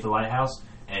 underneath the lighthouse,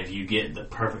 and if you get the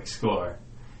perfect score,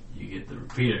 you get the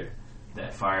repeater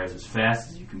that fires as fast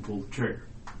as you can pull the trigger.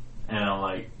 And I'm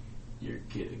like, you're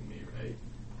kidding me, right?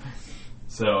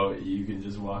 So you can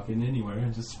just walk in anywhere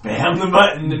and just spam the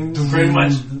button and pretty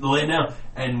much lay down.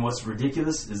 And what's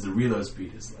ridiculous is the reload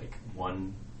speed is like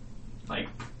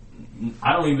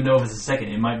I don't even know if it's a second.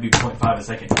 It might be 0.5 a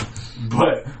second.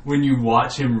 But when you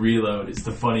watch him reload, it's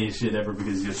the funniest shit ever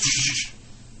because he goes,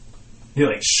 he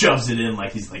like shoves it in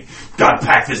like he's like, gotta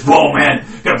pack this ball, man.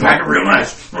 Gotta pack it real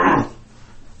nice.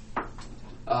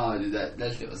 Oh, dude,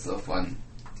 that shit was so fun.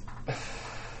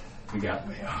 We got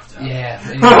way off topic. Yeah.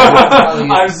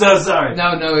 Anyway, I'm so sorry.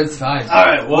 No, it's fine. All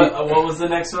right, what was the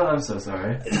next one? I'm so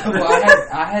sorry. Well,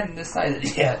 I hadn't decided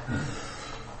yet.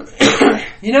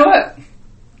 You know what?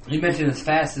 You mentioned as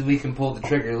fast as we can pull the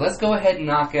trigger. Let's go ahead and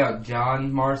knock out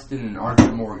John Marston and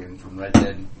Arthur Morgan from Red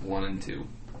Dead 1 and 2.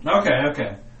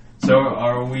 Okay. So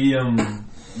are we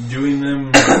doing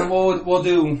them we'll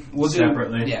do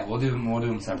separately? Yeah, we'll do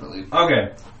them separately.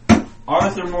 Okay.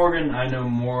 Arthur Morgan I know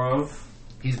more of.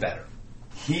 He's better.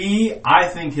 I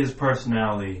think his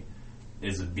personality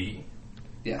is a B.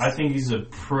 Yes. I think he's a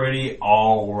pretty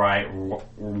alright,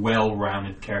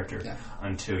 well-rounded character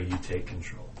until you take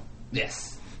control.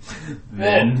 Yes.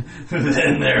 Then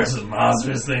there's some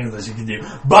monstrous things that you can do.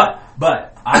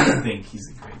 But I think he's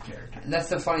a great character. That's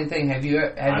the funny thing. Have you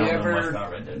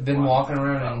ever been walking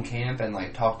around in camp and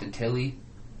like talked to Tilly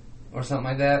or something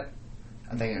like that?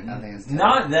 I think it's Tilly.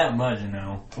 Not that much,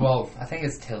 no. Well, I think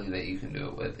it's Tilly that you can do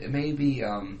it with. It may be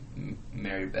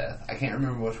Mary Beth. I can't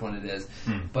remember which one it is,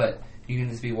 but you can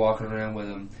just be walking around with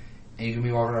them, and you can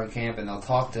be walking around camp, and they'll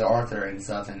talk to Arthur and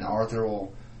stuff, and Arthur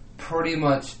will pretty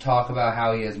much talk about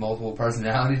how he has multiple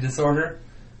personality disorder,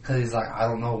 because he's like, I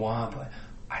don't know why, but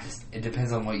it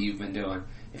depends on what you've been doing.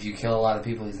 If you kill a lot of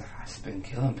people, he's like, I've just been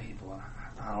killing people, and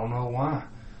I don't know why.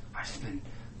 I've just been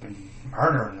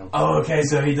murdering them. Oh, okay,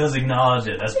 so he does acknowledge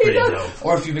it. That's pretty dope.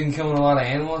 Or if you've been killing a lot of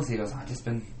animals, he goes, I've just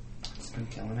been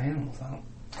killing animals. I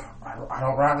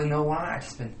don't rightly know why. I've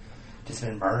just been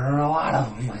murdering a lot of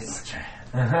them.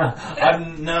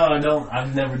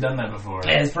 I've never done that before.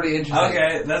 Yeah, it's pretty interesting.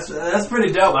 Okay, that's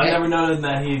pretty dope. I never noticed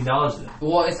that he acknowledged it.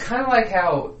 Well, it's kind of like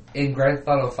how in Grand Theft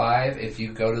Auto 5, if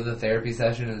you go to the therapy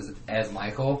session as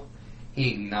Michael,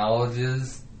 he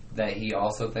acknowledges that he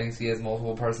also thinks he has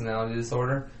multiple personality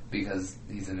disorder because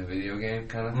he's in a video game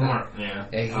kind of thing. Yeah.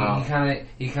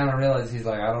 He kind of realizes, he's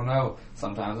like, I don't know.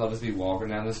 Sometimes I'll just be walking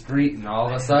down the street and all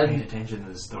of a sudden, pay attention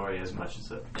to the story as much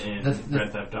as in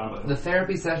Grand Theft Auto. The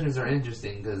therapy sessions are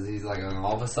interesting because he's like, and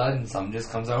all of a sudden something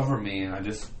just comes over me and I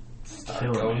just start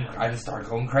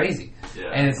going crazy.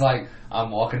 Yeah. And it's like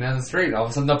I'm walking down the street and all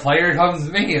of a sudden the player comes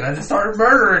to me and I just start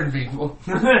murdering people.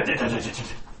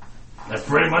 That's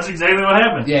pretty much exactly what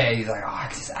happened. Yeah, he's like, I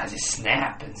just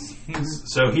snap.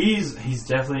 So he's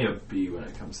definitely a B when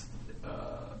it comes to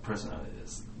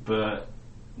personalities, but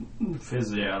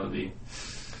physiology.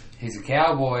 He's a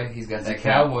cowboy. He's got that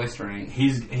cowboy strength.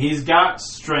 He's got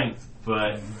strength,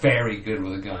 but very good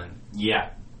with a gun.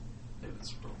 Yeah, it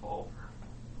was revolver.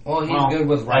 Well, he's good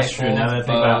with rifles,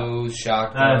 bows,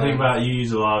 shotguns. Now that I think about it, you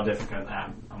use a lot of different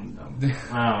guns. I'm dumb.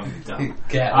 I'm dumb.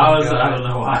 I don't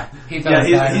know why. He's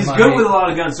good with a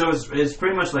lot of guns, so it's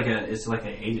pretty much like an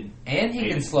Aiden. And he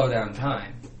can slow down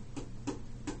time.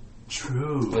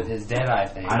 True. With his Deadeye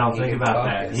thing. I don't think about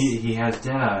that. He has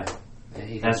Deadeye.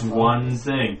 That's one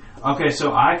thing. Okay,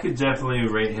 so I could definitely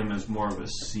rate him as more of a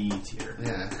C tier.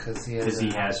 Yeah, because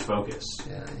he has focus.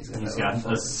 Yeah, he's got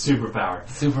a superpower.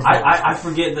 I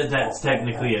forget that that's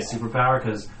technically a superpower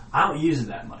because I don't use it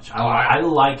that much. I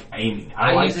like aiming.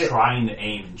 I like trying to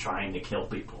aim and trying to kill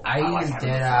people. I use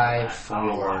Deadeye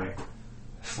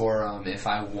for if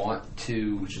I want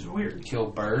to, which is weird, kill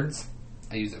birds.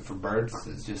 I use it for birds.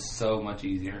 It's just so much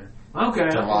easier. Okay.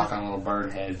 To lock on little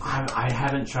bird heads. I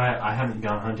haven't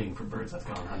gone hunting for birds. I've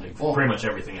gone hunting for pretty much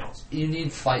everything else. You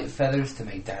need flight feathers to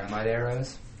make dynamite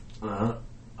arrows. Oh,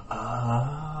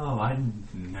 I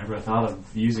never thought of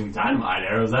using dynamite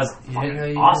arrows. That's you didn't know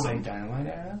you awesome. Could make dynamite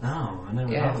arrows? No, I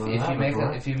never thought of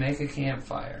that. If you make a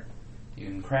campfire, you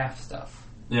can craft stuff.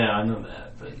 Yeah, I know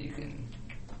that. But you can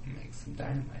make some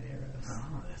dynamite arrows.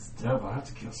 Oh, that's dope. I'll have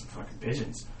to kill some fucking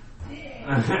pigeons.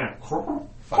 Yeah.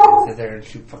 Fucking sit there and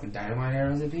shoot fucking dynamite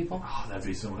arrows at people? Oh, that'd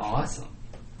be so much awesome. fun.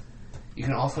 You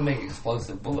can also make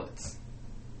explosive bullets.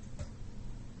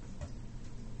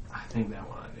 I think that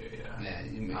one I do, yeah. Yeah,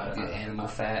 you get animal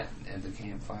fat at the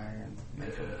campfire and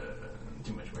make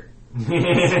too much work.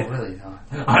 It's really not.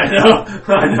 I know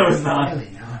it's not.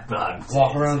 Really not. But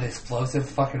walk around with explosive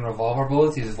fucking revolver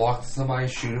bullets. You just walk to somebody,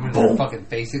 shoot them, and their fucking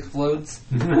face explodes.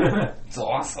 It's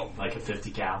awesome. Like a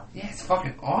 50 cal. Yeah, it's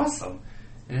fucking awesome.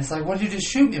 And it's like, what'd you just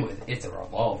shoot me with? It's a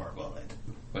revolver bullet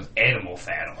with animal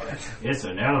fat on it. It's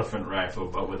an elephant rifle,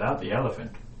 but without the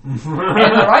elephant. And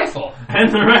the rifle.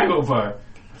 And the rifle part.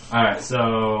 Alright,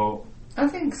 so... I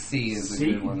think C is a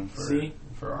good one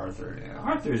for Arthur. Yeah.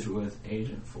 Arthur's with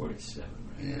Agent 47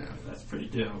 right now. That's pretty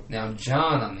dope. Now,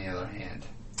 John, on the other hand,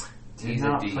 he's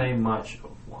not play much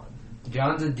of one.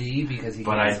 John's a D because he.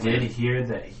 But I did hear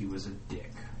that he was a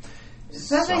dick. It's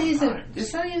not that he's a.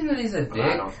 It's not even that he's a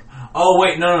dick. Oh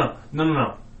wait, no.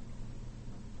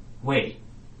 Wait,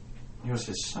 he was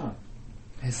his son.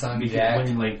 His son because Jack. when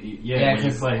you play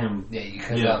him. Yeah,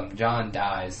 because John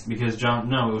dies. Because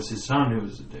it was his son who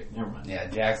was a dick. Never mind. Yeah,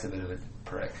 Jack's a bit of a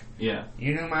prick. Yeah.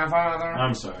 You knew my father?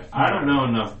 I'm sorry. I don't know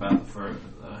enough about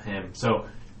him. So,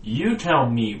 you tell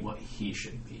me what he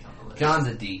should be on the list. John's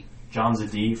a D. John's a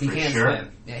D for sure? He can't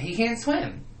swim. Yeah, he can't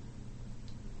swim.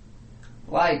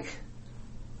 Like...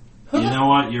 You know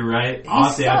what? You're right.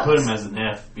 Honestly, sucks. I put him as an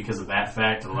F because of that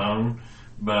fact alone.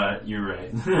 But you're right.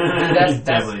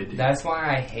 That's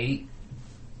why I hate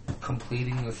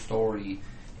completing the story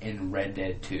in Red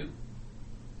Dead 2.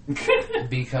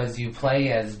 Because you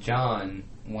play as John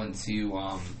once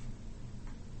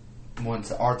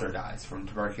Arthur dies from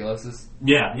tuberculosis.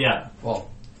 Yeah. Well,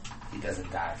 he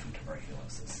doesn't die from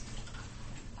tuberculosis.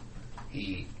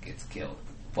 He gets killed.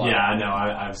 But yeah, I know.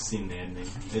 I've seen the ending.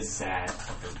 It's sad.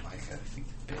 Like a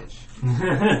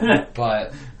bitch.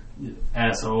 But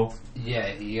asshole.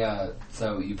 Yeah,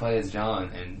 so you play as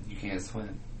John and you can't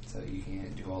swim. So you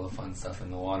can't do all the fun stuff in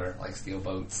the water, like steal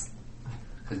boats.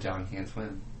 Because John can't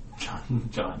swim.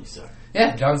 John, you suck.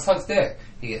 Yeah, John sucks dick.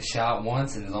 He gets shot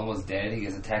once and is almost dead. He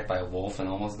gets attacked by a wolf and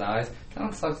almost dies.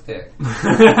 John sucks dick.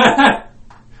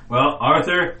 Well,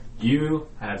 Arthur, you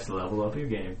have to level up your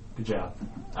game. Good job.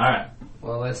 Alright.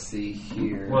 Well, let's see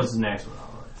here. What's the next one?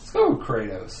 Let's go with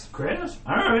Kratos. Kratos?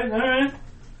 Alright.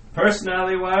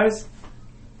 Personality-wise,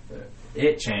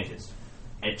 it changes.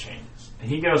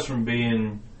 He goes from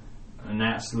being an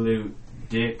absolute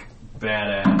dick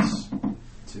badass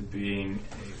to being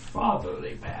a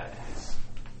fatherly badass.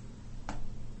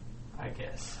 I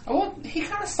guess. Well, he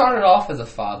kind of started off as a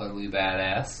fatherly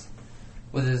badass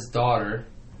with his daughter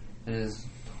and his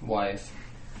wife.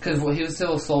 Because he was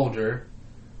still a soldier.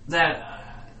 You're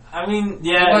right,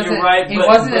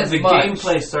 but the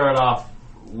gameplay started off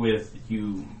with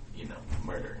you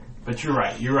murdering. But you're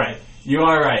right. You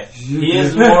are right. He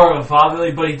is more of a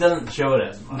fatherly, but he doesn't show it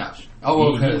as much. No.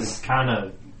 Oh, he's kind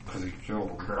of... Because he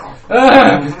killed a girl.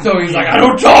 So he's like, I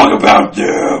don't talk about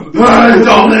them! They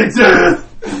don't exist!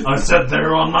 I sit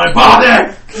there on my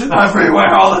body!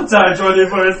 Everywhere all the time,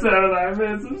 24/7. I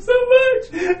miss him so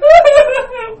much!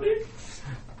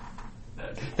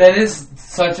 That is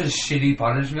such a shitty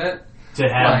punishment. To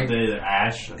have the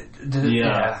ash.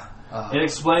 Yeah. It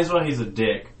explains why he's a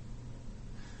dick.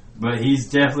 But he's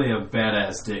definitely a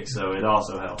badass dick, so it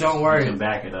also helps. Don't worry. You can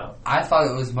back it up. I thought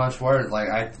it was much worse.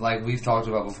 Like we've talked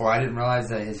about before, I didn't realize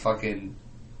that his fucking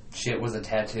shit was a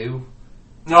tattoo.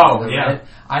 Oh, yeah. Red.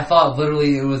 I thought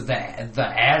literally it was the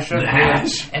ash of him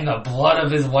and the blood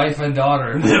of his wife and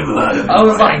daughter. I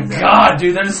was like, God,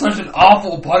 dude, that is such an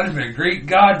awful punishment. Greek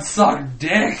God sucked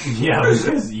dick. Yeah,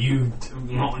 because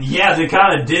yeah, they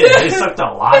kind of did. They sucked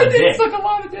a lot of dick. They sucked a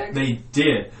lot of dick. They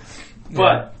did.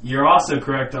 But you're also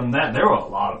correct on that. There were a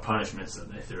lot of punishments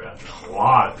that they threw out to a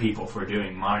lot of people for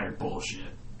doing minor bullshit.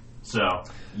 So,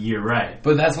 you're right.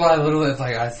 But that's what I literally,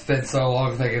 I spent so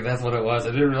long thinking that's what it was. I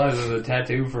didn't realize it was a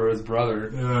tattoo for his brother.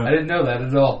 I didn't know that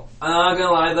at all. I'm not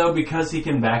gonna lie though, because he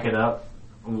can back it up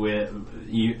with,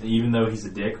 even though he's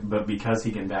a dick, but because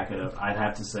he can back it up, I'd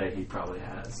have to say he probably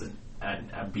has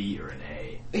a B or an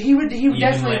A. He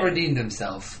definitely redeemed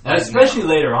himself. Especially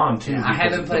later on, too. Yeah, I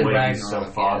haven't played Ragnarok so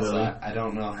yet, so I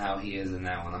don't know how he is in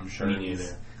that one. I'm sure Me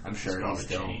neither. I'm sure he's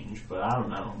still changed, but I don't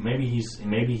know. Maybe he's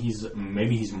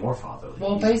more fatherly.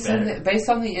 Well, based on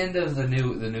the end of the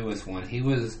newest one, he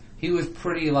was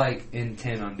pretty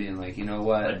intent on being like, you know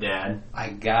what, a dad. I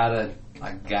gotta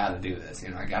do this.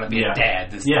 I gotta be a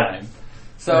dad this time.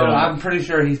 So I'm pretty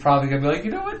sure he's probably gonna be like, you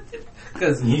know what,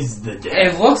 because he's the dad.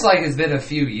 It looks like it's been a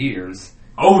few years.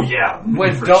 Oh yeah,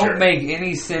 which don't make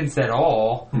any sense at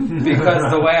all because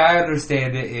the way I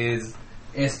understand it is.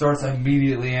 It starts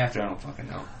immediately after. I don't fucking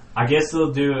know. I guess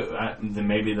they'll do.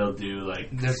 Maybe they'll do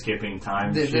skipping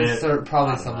time. There's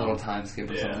probably some little time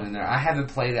skip or something in there. I haven't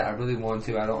played it. I really want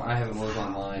to. I haven't looked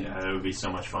online. Yeah, it would be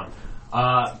so much fun.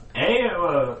 A.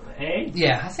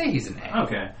 Yeah, I say he's an A.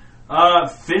 Okay.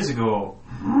 Physical.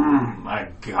 My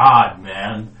God,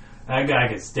 man, that guy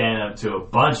could stand up to a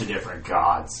bunch of different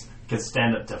gods. Could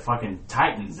stand up to fucking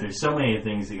titans. There's so many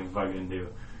things he can fucking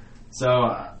do.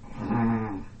 So.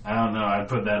 I don't know. I'd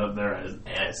put that up there as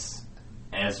S.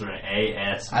 S or an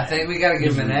A-S. I think we gotta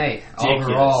give him an A. Ridiculous.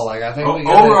 Overall. I think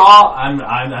overall,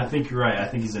 I think you're right. I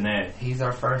think he's an A. He's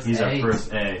our first A. Our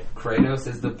first A. Kratos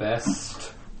is the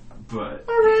best. But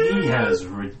he has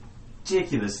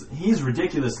he's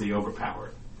ridiculously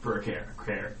overpowered for a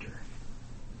character.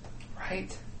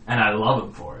 Right. And I love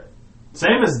him for it.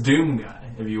 Same as Doom Guy.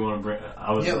 If you want to bring,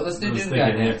 let's do Doom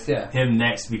Guy next. Him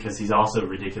next because he's also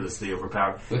ridiculously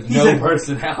overpowered. With no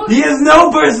personality. He has no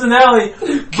personality.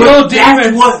 Kill But that's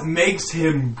demons. what makes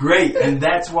him great, and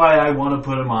that's why I want to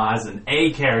put him on as an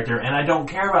A character. And I don't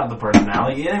care about the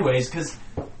personality, anyways, because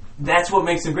that's what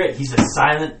makes him great. He's a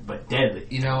silent but deadly.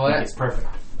 You know what? It's perfect.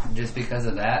 Just because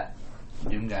of that,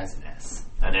 Doom Guy's an S.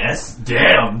 An S?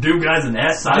 Damn, Doom Guy's an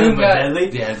S, silent Doom but Guy- deadly?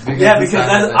 Yeah, Because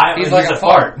that's... he's like a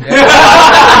fart. There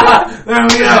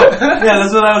we go. Yeah,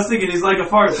 that's what I was thinking. He's like a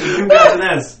fart, so Doom Guy's an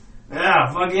S.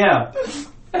 Yeah, fuck yeah.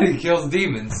 And he kills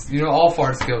demons. You know, all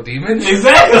farts kill demons.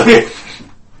 Exactly!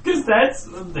 Because that's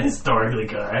historically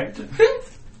correct.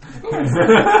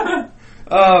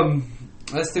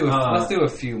 Let's do a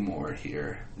few more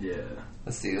here. Yeah.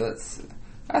 Let's see.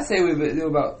 I say we do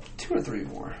about 2 or 3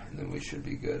 more, and then we should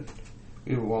be good.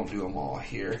 We won't do them all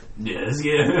here. Yeah,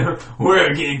 we're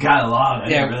getting kind of long. I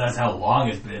Yeah. didn't realize how long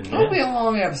it's been. It'll be a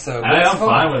long episode. I'm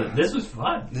fine with it. This was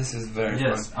fun. This is very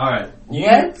Yes. fun. All right.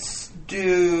 Let's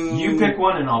do... You pick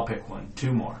one and I'll pick one.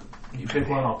 2 more. You pick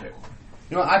one, I'll pick one.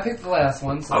 You know, I picked the last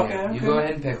one, so Okay. you go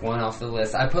ahead and pick one off the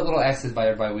list. I put little X's by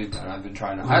everybody we've done. I've been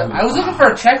trying to... I was looking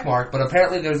for a check mark, but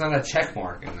apparently there's not a check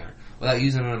mark in there without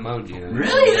using an emoji. You know?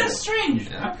 Really? That's strange.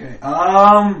 Yeah. Okay.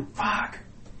 Fuck.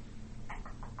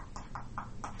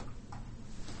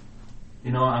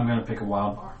 You know what? I'm gonna pick a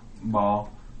wild ball.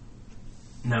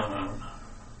 No.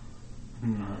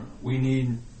 We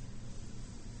need...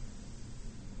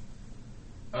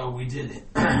 Oh, we did it.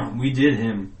 We did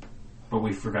him, but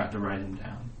we forgot to write him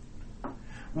down.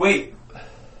 Wait.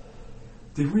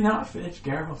 Did we not finish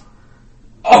Geralt?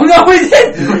 Oh, no, we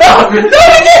did! No, we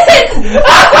didn't!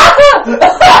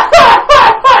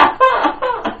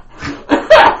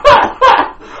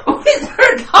 We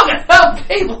started talking about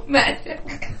table magic.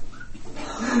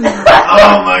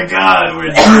 Oh my god, we're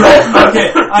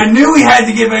okay, I knew we had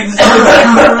to get back to story, but I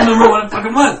couldn't remember what it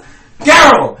fucking was.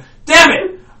 Geralt! Damn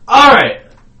it! Alright.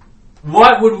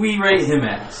 What would we rate him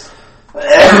as?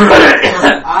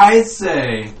 I'd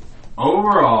say,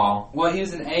 overall... Well, he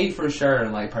was an A for sure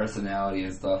in, like, personality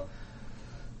and stuff.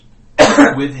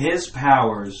 With his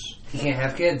powers... He can't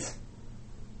have kids.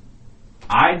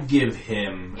 I'd give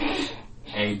him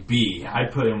a B.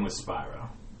 I'd put him with Spyro.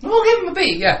 We'll give him a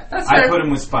B, yeah. That's fair. I put him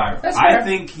with Spyro. That's I fair.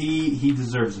 think he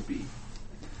deserves a B.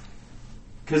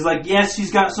 Because, like, yes,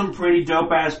 he's got some pretty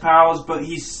dope-ass powers, but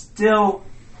he's still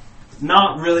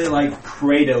not really like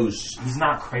Kratos. He's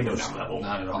not Kratos level.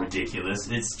 Not at all. Ridiculous.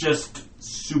 It's just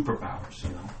superpowers,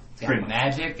 you know. He's got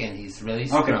magic, and he's really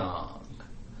Okay. strong.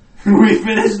 We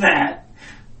finished that.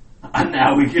 And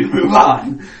now we can move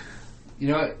on. You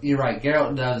know what? You're right.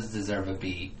 Geralt does deserve a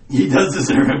B. He does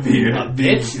deserve a B. A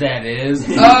bitch, that is.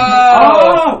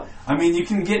 Oh! I mean, you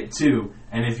can get 2,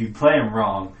 and if you play him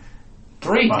wrong...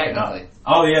 3, fuck it up. technically.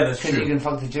 Oh, yeah, that's Because true. you can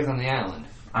fuck the chick on the island.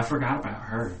 I forgot about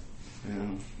her.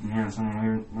 Yeah. Yeah, something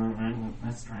weird.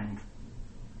 That's strange.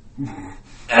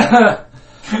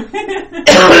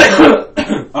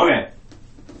 Okay.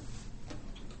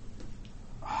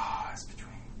 Oh, it's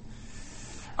between.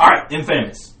 Alright,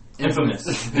 Infamous. Infamous.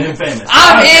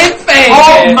 I'm infamous!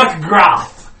 Oh,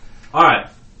 McGrath! Alright,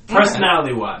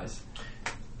 personality-wise.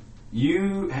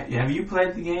 Have you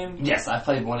played the game? Yes, I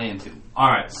played 1 and 2.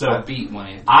 Alright, so I beat 1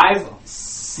 and 2. I've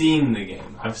seen the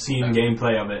game. I've seen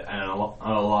gameplay of it and a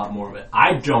lot more of it.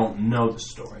 I don't know the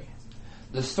story.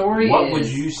 The story What is... would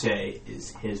you say is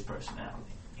his personality?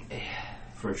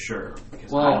 For sure.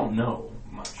 Because Well, I don't know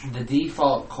much. The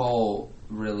default Cole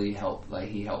really helped. Like,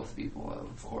 he helps people,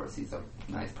 of course. He's a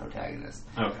nice protagonist.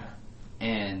 Okay.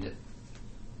 And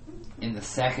in the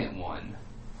second one,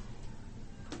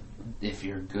 if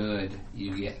you're good,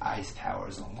 you get ice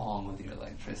powers along with your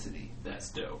electricity. That's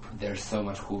dope. They're so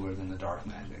much cooler than the dark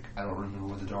magic. I don't remember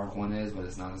what the dark one is, but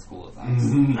it's not as cool as ice.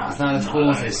 It's not as cool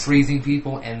as Nice. freezing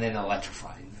people and then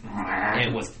electrifying them.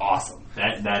 It was awesome.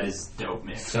 That is dope,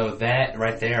 man. So that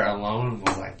right there alone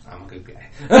was like, I'm a good guy.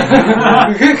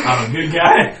 I'm a good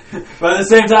guy. But at the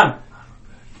same time...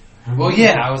 Well,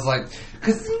 yeah, I was like,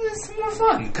 because it's more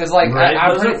fun. Because, like, Right?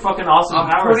 I'm Those pretty, are fucking awesome I'm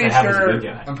powers pretty to have sure. as a good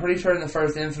guy. I'm pretty sure in the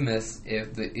first Infamous,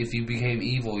 if you became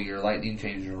evil, your lightning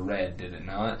changed to red. Did it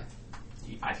not?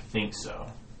 I think so.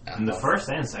 In the first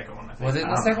and second one, I think. Was it in I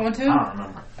the don't second know. one too? I don't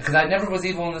remember. Because I never was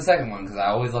evil in the second one. Because I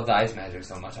always loved the ice magic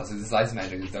so much. I was like, this ice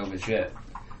magic is dope as shit.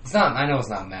 It's not. I know it's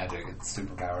not magic. It's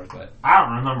superpowers, but I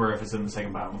don't remember if it's in the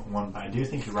second one, but I do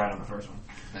think you're right on the first one.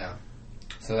 yeah.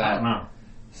 So that. I don't know.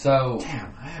 So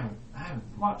Damn, I haven't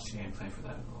watched gameplay for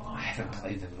that in a long I haven't time.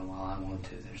 played them in a while. I want to.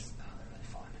 They're really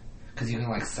fun. Because you can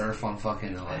like surf on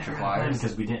fucking electric I wires.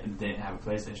 because we didn't have a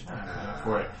PlayStation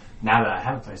for it. Now that I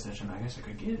have a PlayStation, I guess I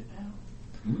could get it now.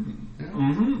 Same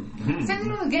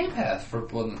thing with the Game Pass for the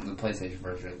PlayStation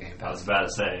version of Game I was Pass. about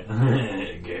to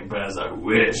say, Game Pass, I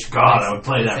wish. God, I would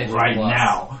play that PlayStation right Plus.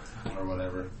 now. Or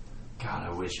whatever. God,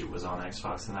 I wish it was on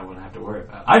Xbox and I wouldn't have to worry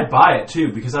about it. I'd buy it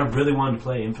too because I really wanted to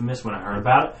play Infamous when I heard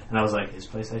about it, and I was like, "Is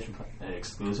PlayStation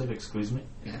exclusive? Excuse me,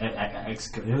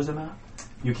 exclusive now?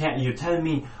 You can't. You're telling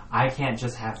me I can't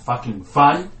just have fucking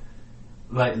fun?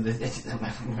 Like, Yeah.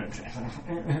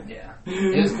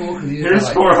 It was cool because here's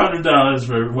 $400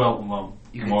 for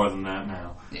more than that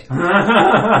now. Yeah.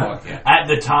 At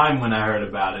the time when I heard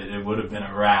about it, it would have been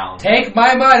around. Take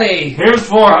my money. Here's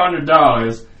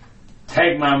 $400.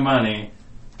 Take my money.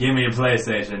 Give me a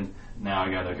PlayStation. Now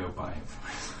I gotta go buy it.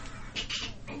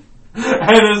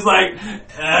 And it's like,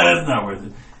 it's not worth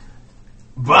it.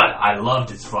 But I loved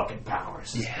his fucking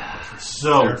powers. Yeah.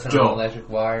 So dope. Electric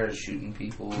wires, shooting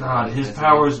people. God, his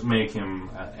powers make him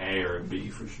an A or a B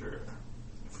for sure.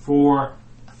 For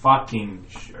fucking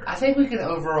sure. I think we can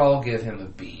overall give him a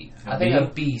B. I think B? a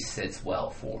B sits well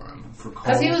for him. For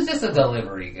Because he Cole? was just a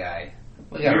delivery guy.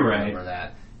 We gotta You're remember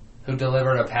that. Who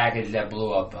delivered a package that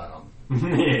blew up on him.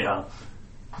 Yeah.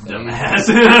 So Dumbass.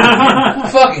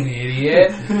 Fucking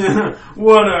idiot.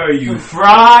 What are you,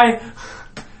 Fry?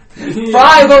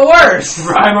 Fry, but worse.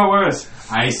 Fry, but worse.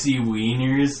 Icy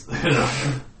wieners.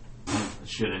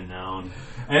 Should have known.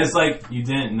 And it's like, you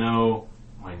didn't know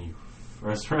when you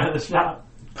first were at the shop.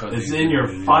 It's in your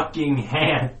fucking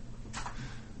hand.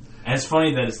 And it's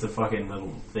funny that it's the fucking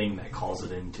little thing that calls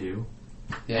it in too.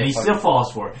 Yeah, and he still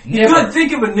falls for it. He Nibbler. couldn't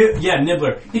think of a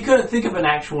Nibbler. He couldn't think of an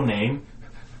actual name.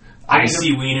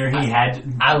 Icy wiener. He had.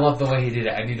 I love the way he did it.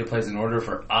 I need to place an order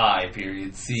for I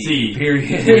period C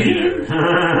period wiener.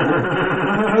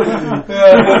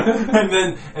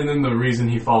 and then the reason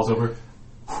he falls over.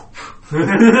 All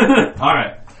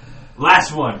right,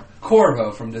 last one.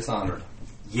 Corvo from Dishonored.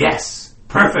 Yes.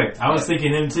 Perfect. I was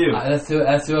thinking him too. That's who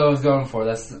I was going for.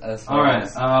 That's all right.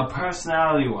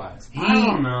 Personality-wise, I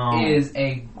don't know.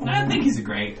 I think he's a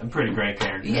pretty great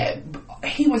character. Yeah,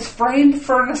 he was framed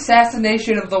for an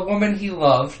assassination of the woman he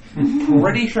loved.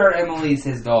 Pretty sure Emily's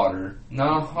his daughter.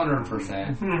 Not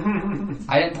 100%.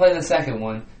 I didn't play the second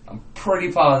one. I'm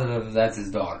pretty positive that's his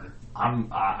daughter.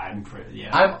 I'm pretty.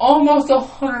 Yeah. I'm almost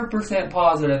 100%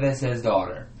 positive it's his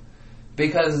daughter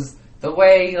because. The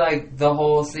way, like, the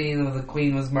whole scene where the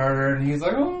queen was murdered, and he's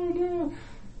like, oh, no.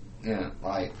 Yeah,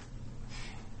 like...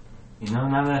 You know,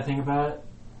 now that I think about it,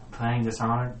 playing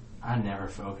Dishonored, I never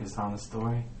focused on the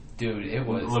story. Dude, it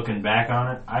was... Looking back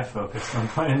on it, I focused on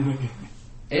playing the game.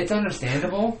 It's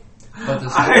understandable, but the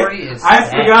story is I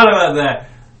sad. forgot about that,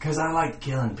 because I liked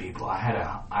killing people. I had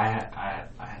a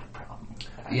problem with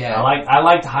that. Yeah. I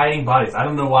liked hiding bodies. I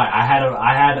don't know why.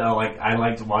 I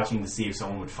liked watching to see if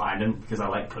someone would find him because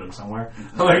I put them somewhere.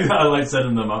 I like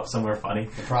setting them up somewhere funny.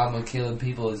 The problem with killing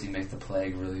people is you make the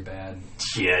plague really bad.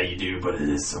 Yeah, you do, but it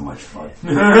is so much fun.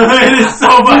 It is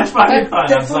so much fucking fun.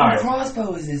 That I'm sorry.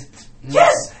 crossbow is his...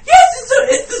 Yes,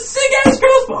 it's the sick ass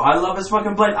crossbow. I love his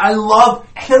fucking blade. I love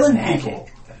killing people.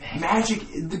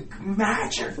 The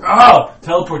magic. Oh,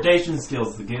 teleportation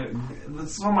skills.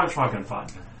 It's so much fucking fun.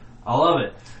 I love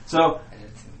it. So,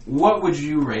 what would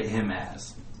you rate him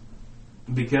as?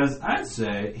 Because I'd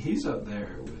say he's up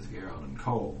there with Geralt and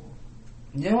Cole.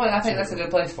 You know what? I think that's a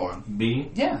good place for him. B?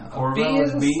 Yeah. Corvo B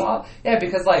is is B? solid. Yeah,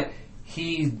 because, like,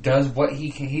 he does what he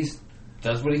can. He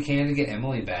does what he can to get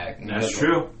Emily back. And That's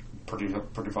true. Pretty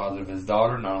positive his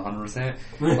daughter, not 100%.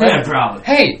 Yeah, probably.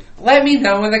 Hey, let me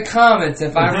know in the comments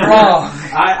if I'm wrong.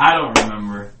 I don't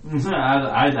remember.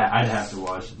 I'd have to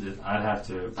watch it. I'd have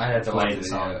to play the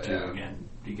song too again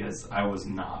because I was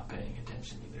not paying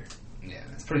attention either. Yeah,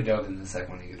 it's pretty dope in the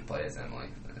second one you get to play as Emily.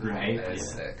 Right? That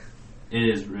is sick. It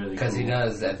is really cool. Because he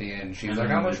does at the end. She's like,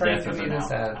 I'm going to train to be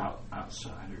this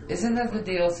outsider. Isn't that the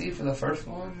DLC for the first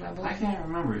one, I believe? I can't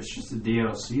remember. It's just the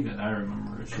DLC that I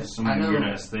remember. It's just some weird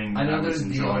ass thing that I was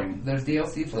enjoying. There's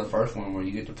DLC for the first one where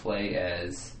you get to play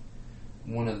as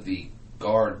one of the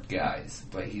guard guys,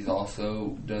 but he's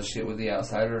also does shit with the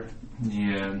outsider.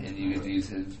 Yeah. And you get to use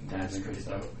his magic and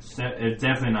stuff. It's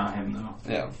definitely not him, though.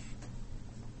 Yeah.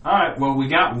 Alright, well, we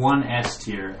got one S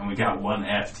tier and we got one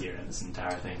F tier in this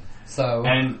entire thing. So.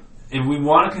 And if we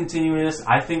want to continue this,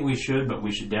 I think we should, but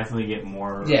we should definitely get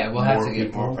more. Yeah, we'll have to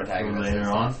get more protagonists later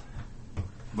on.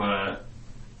 But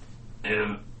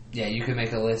yeah, you can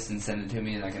make a list and send it to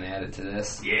me, and I can add it to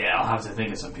this. Yeah, I'll have to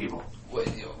think of some people.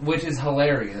 Which is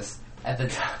hilarious. At the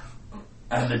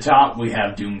top, we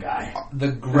have Doom Guy.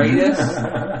 The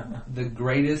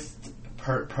greatest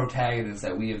protagonist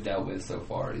that we have dealt with so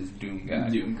far is Doom Guy.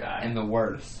 Doom Guy, and the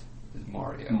worst is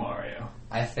Mario. Mario.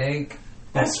 I think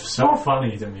That's so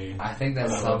funny to me. I think that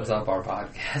sums up our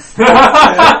podcast.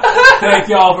 Thank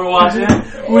y'all for watching.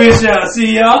 We shall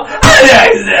see y'all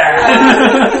next time.